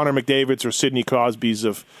the Connor McDavids or Sidney Crosbys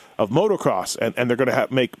of motocross, and they're going to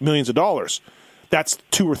make millions of dollars. That's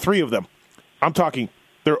 2 or 3 of them. I'm talking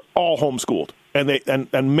they're all homeschooled,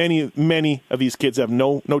 and many of these kids have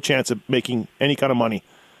no chance of making any kind of money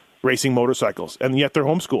racing motorcycles, and yet they're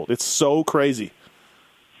homeschooled. It's so crazy.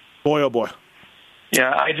 Boy, oh boy.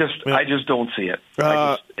 Yeah, I just don't see it.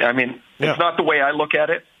 It's not the way I look at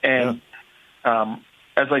it. And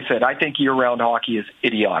as I said, I think year-round hockey is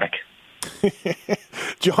idiotic.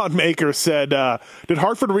 John Maker said, did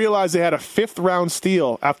Hartford realize they had a 5th-round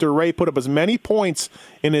steal after Ray put up as many points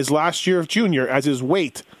in his last year of junior as his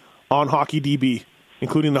weight on Hockey DB,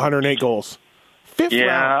 including the 108 goals? 5th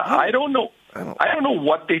round. I don't know. I don't know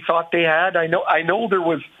what they thought they had. I know there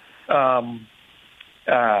was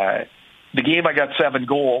the game I got 7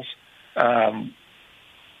 goals. The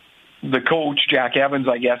coach, Jack Evans,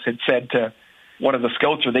 I guess, had said to one of the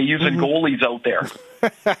scouts, are they using goalies out there?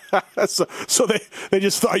 so they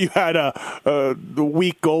just thought you had the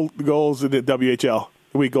weak goals in the WHL,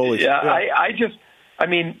 the weak goalies. Yeah.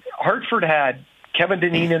 Hartford had Kevin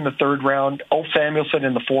Dineen in the 3rd round, Ulf Samuelsson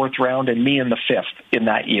in the 4th round, and me in the 5th in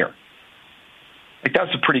that year. Like,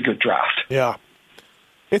 that's a pretty good draft. Yeah.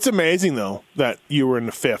 It's amazing, though, that you were in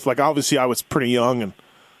the 5th. Like, obviously, I was pretty young, and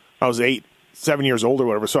I was 7 years old or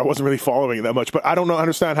whatever, so I wasn't really following it that much. But I don't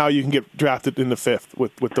understand how you can get drafted in the 5th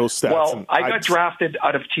with those stats. Well, I got drafted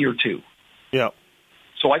out of Tier 2. Yeah.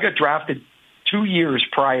 So I got drafted 2 years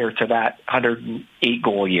prior to that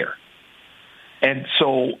 108-goal year. And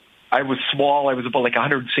so I was small. I was about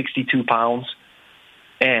 162 pounds.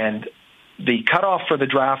 And the cutoff for the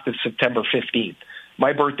draft is September 15th.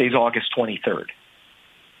 My birthday's August 23rd.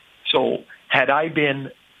 So had I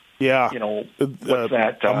been, what's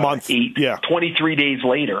that? A month. 23 days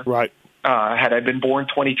later. Right. Had I been born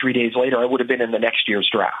 23 days later, I would have been in the next year's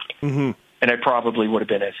draft. Mm-hmm. And I probably would have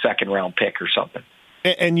been a 2nd-round pick or something.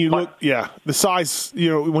 And the size,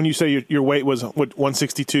 when you say your weight was,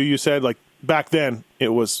 162, you said, back then it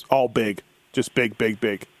was all big, just big,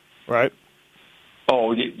 right?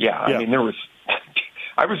 Oh, yeah. I mean,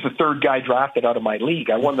 I was the 3rd guy drafted out of my league.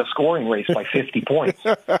 I won the scoring race by 50 points.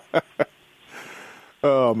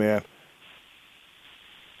 Oh, man.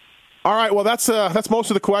 All right, well, that's most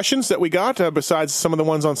of the questions that we got, besides some of the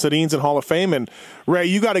ones on Sedin's and Hall of Fame. And, Ray,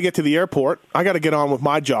 you got to get to the airport. I got to get on with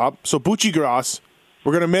my job. So, Buccigross,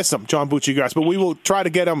 we're going to miss him, John Buccigross, but we will try to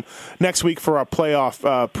get him next week for our playoff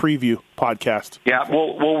preview podcast. Yeah,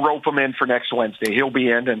 we'll rope him in for next Wednesday. He'll be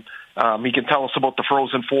in, and he can tell us about the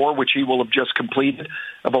Frozen Four, which he will have just completed,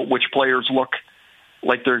 about which players look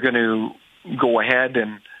like they're going to go ahead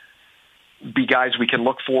and be guys we can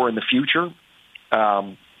look for in the future.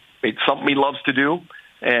 It's something he loves to do,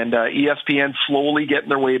 and ESPN slowly getting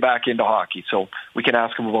their way back into hockey, so we can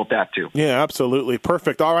ask him about that too. Yeah, absolutely.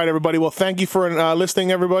 Perfect. All right, everybody. Well, thank you for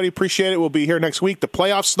listening, everybody. Appreciate it. We'll be here next week. The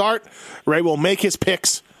playoffs start. Ray will make his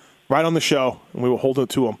picks right on the show, and we will hold it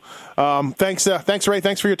to him. Thanks, Ray.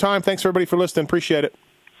 Thanks for your time. Thanks, everybody, for listening. Appreciate it.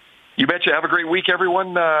 You betcha. Have a great week,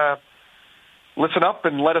 everyone. Listen up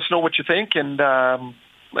and let us know what you think, and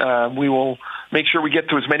we will make sure we get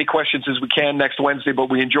to as many questions as we can next Wednesday, but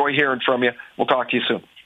we enjoy hearing from you. We'll talk to you soon.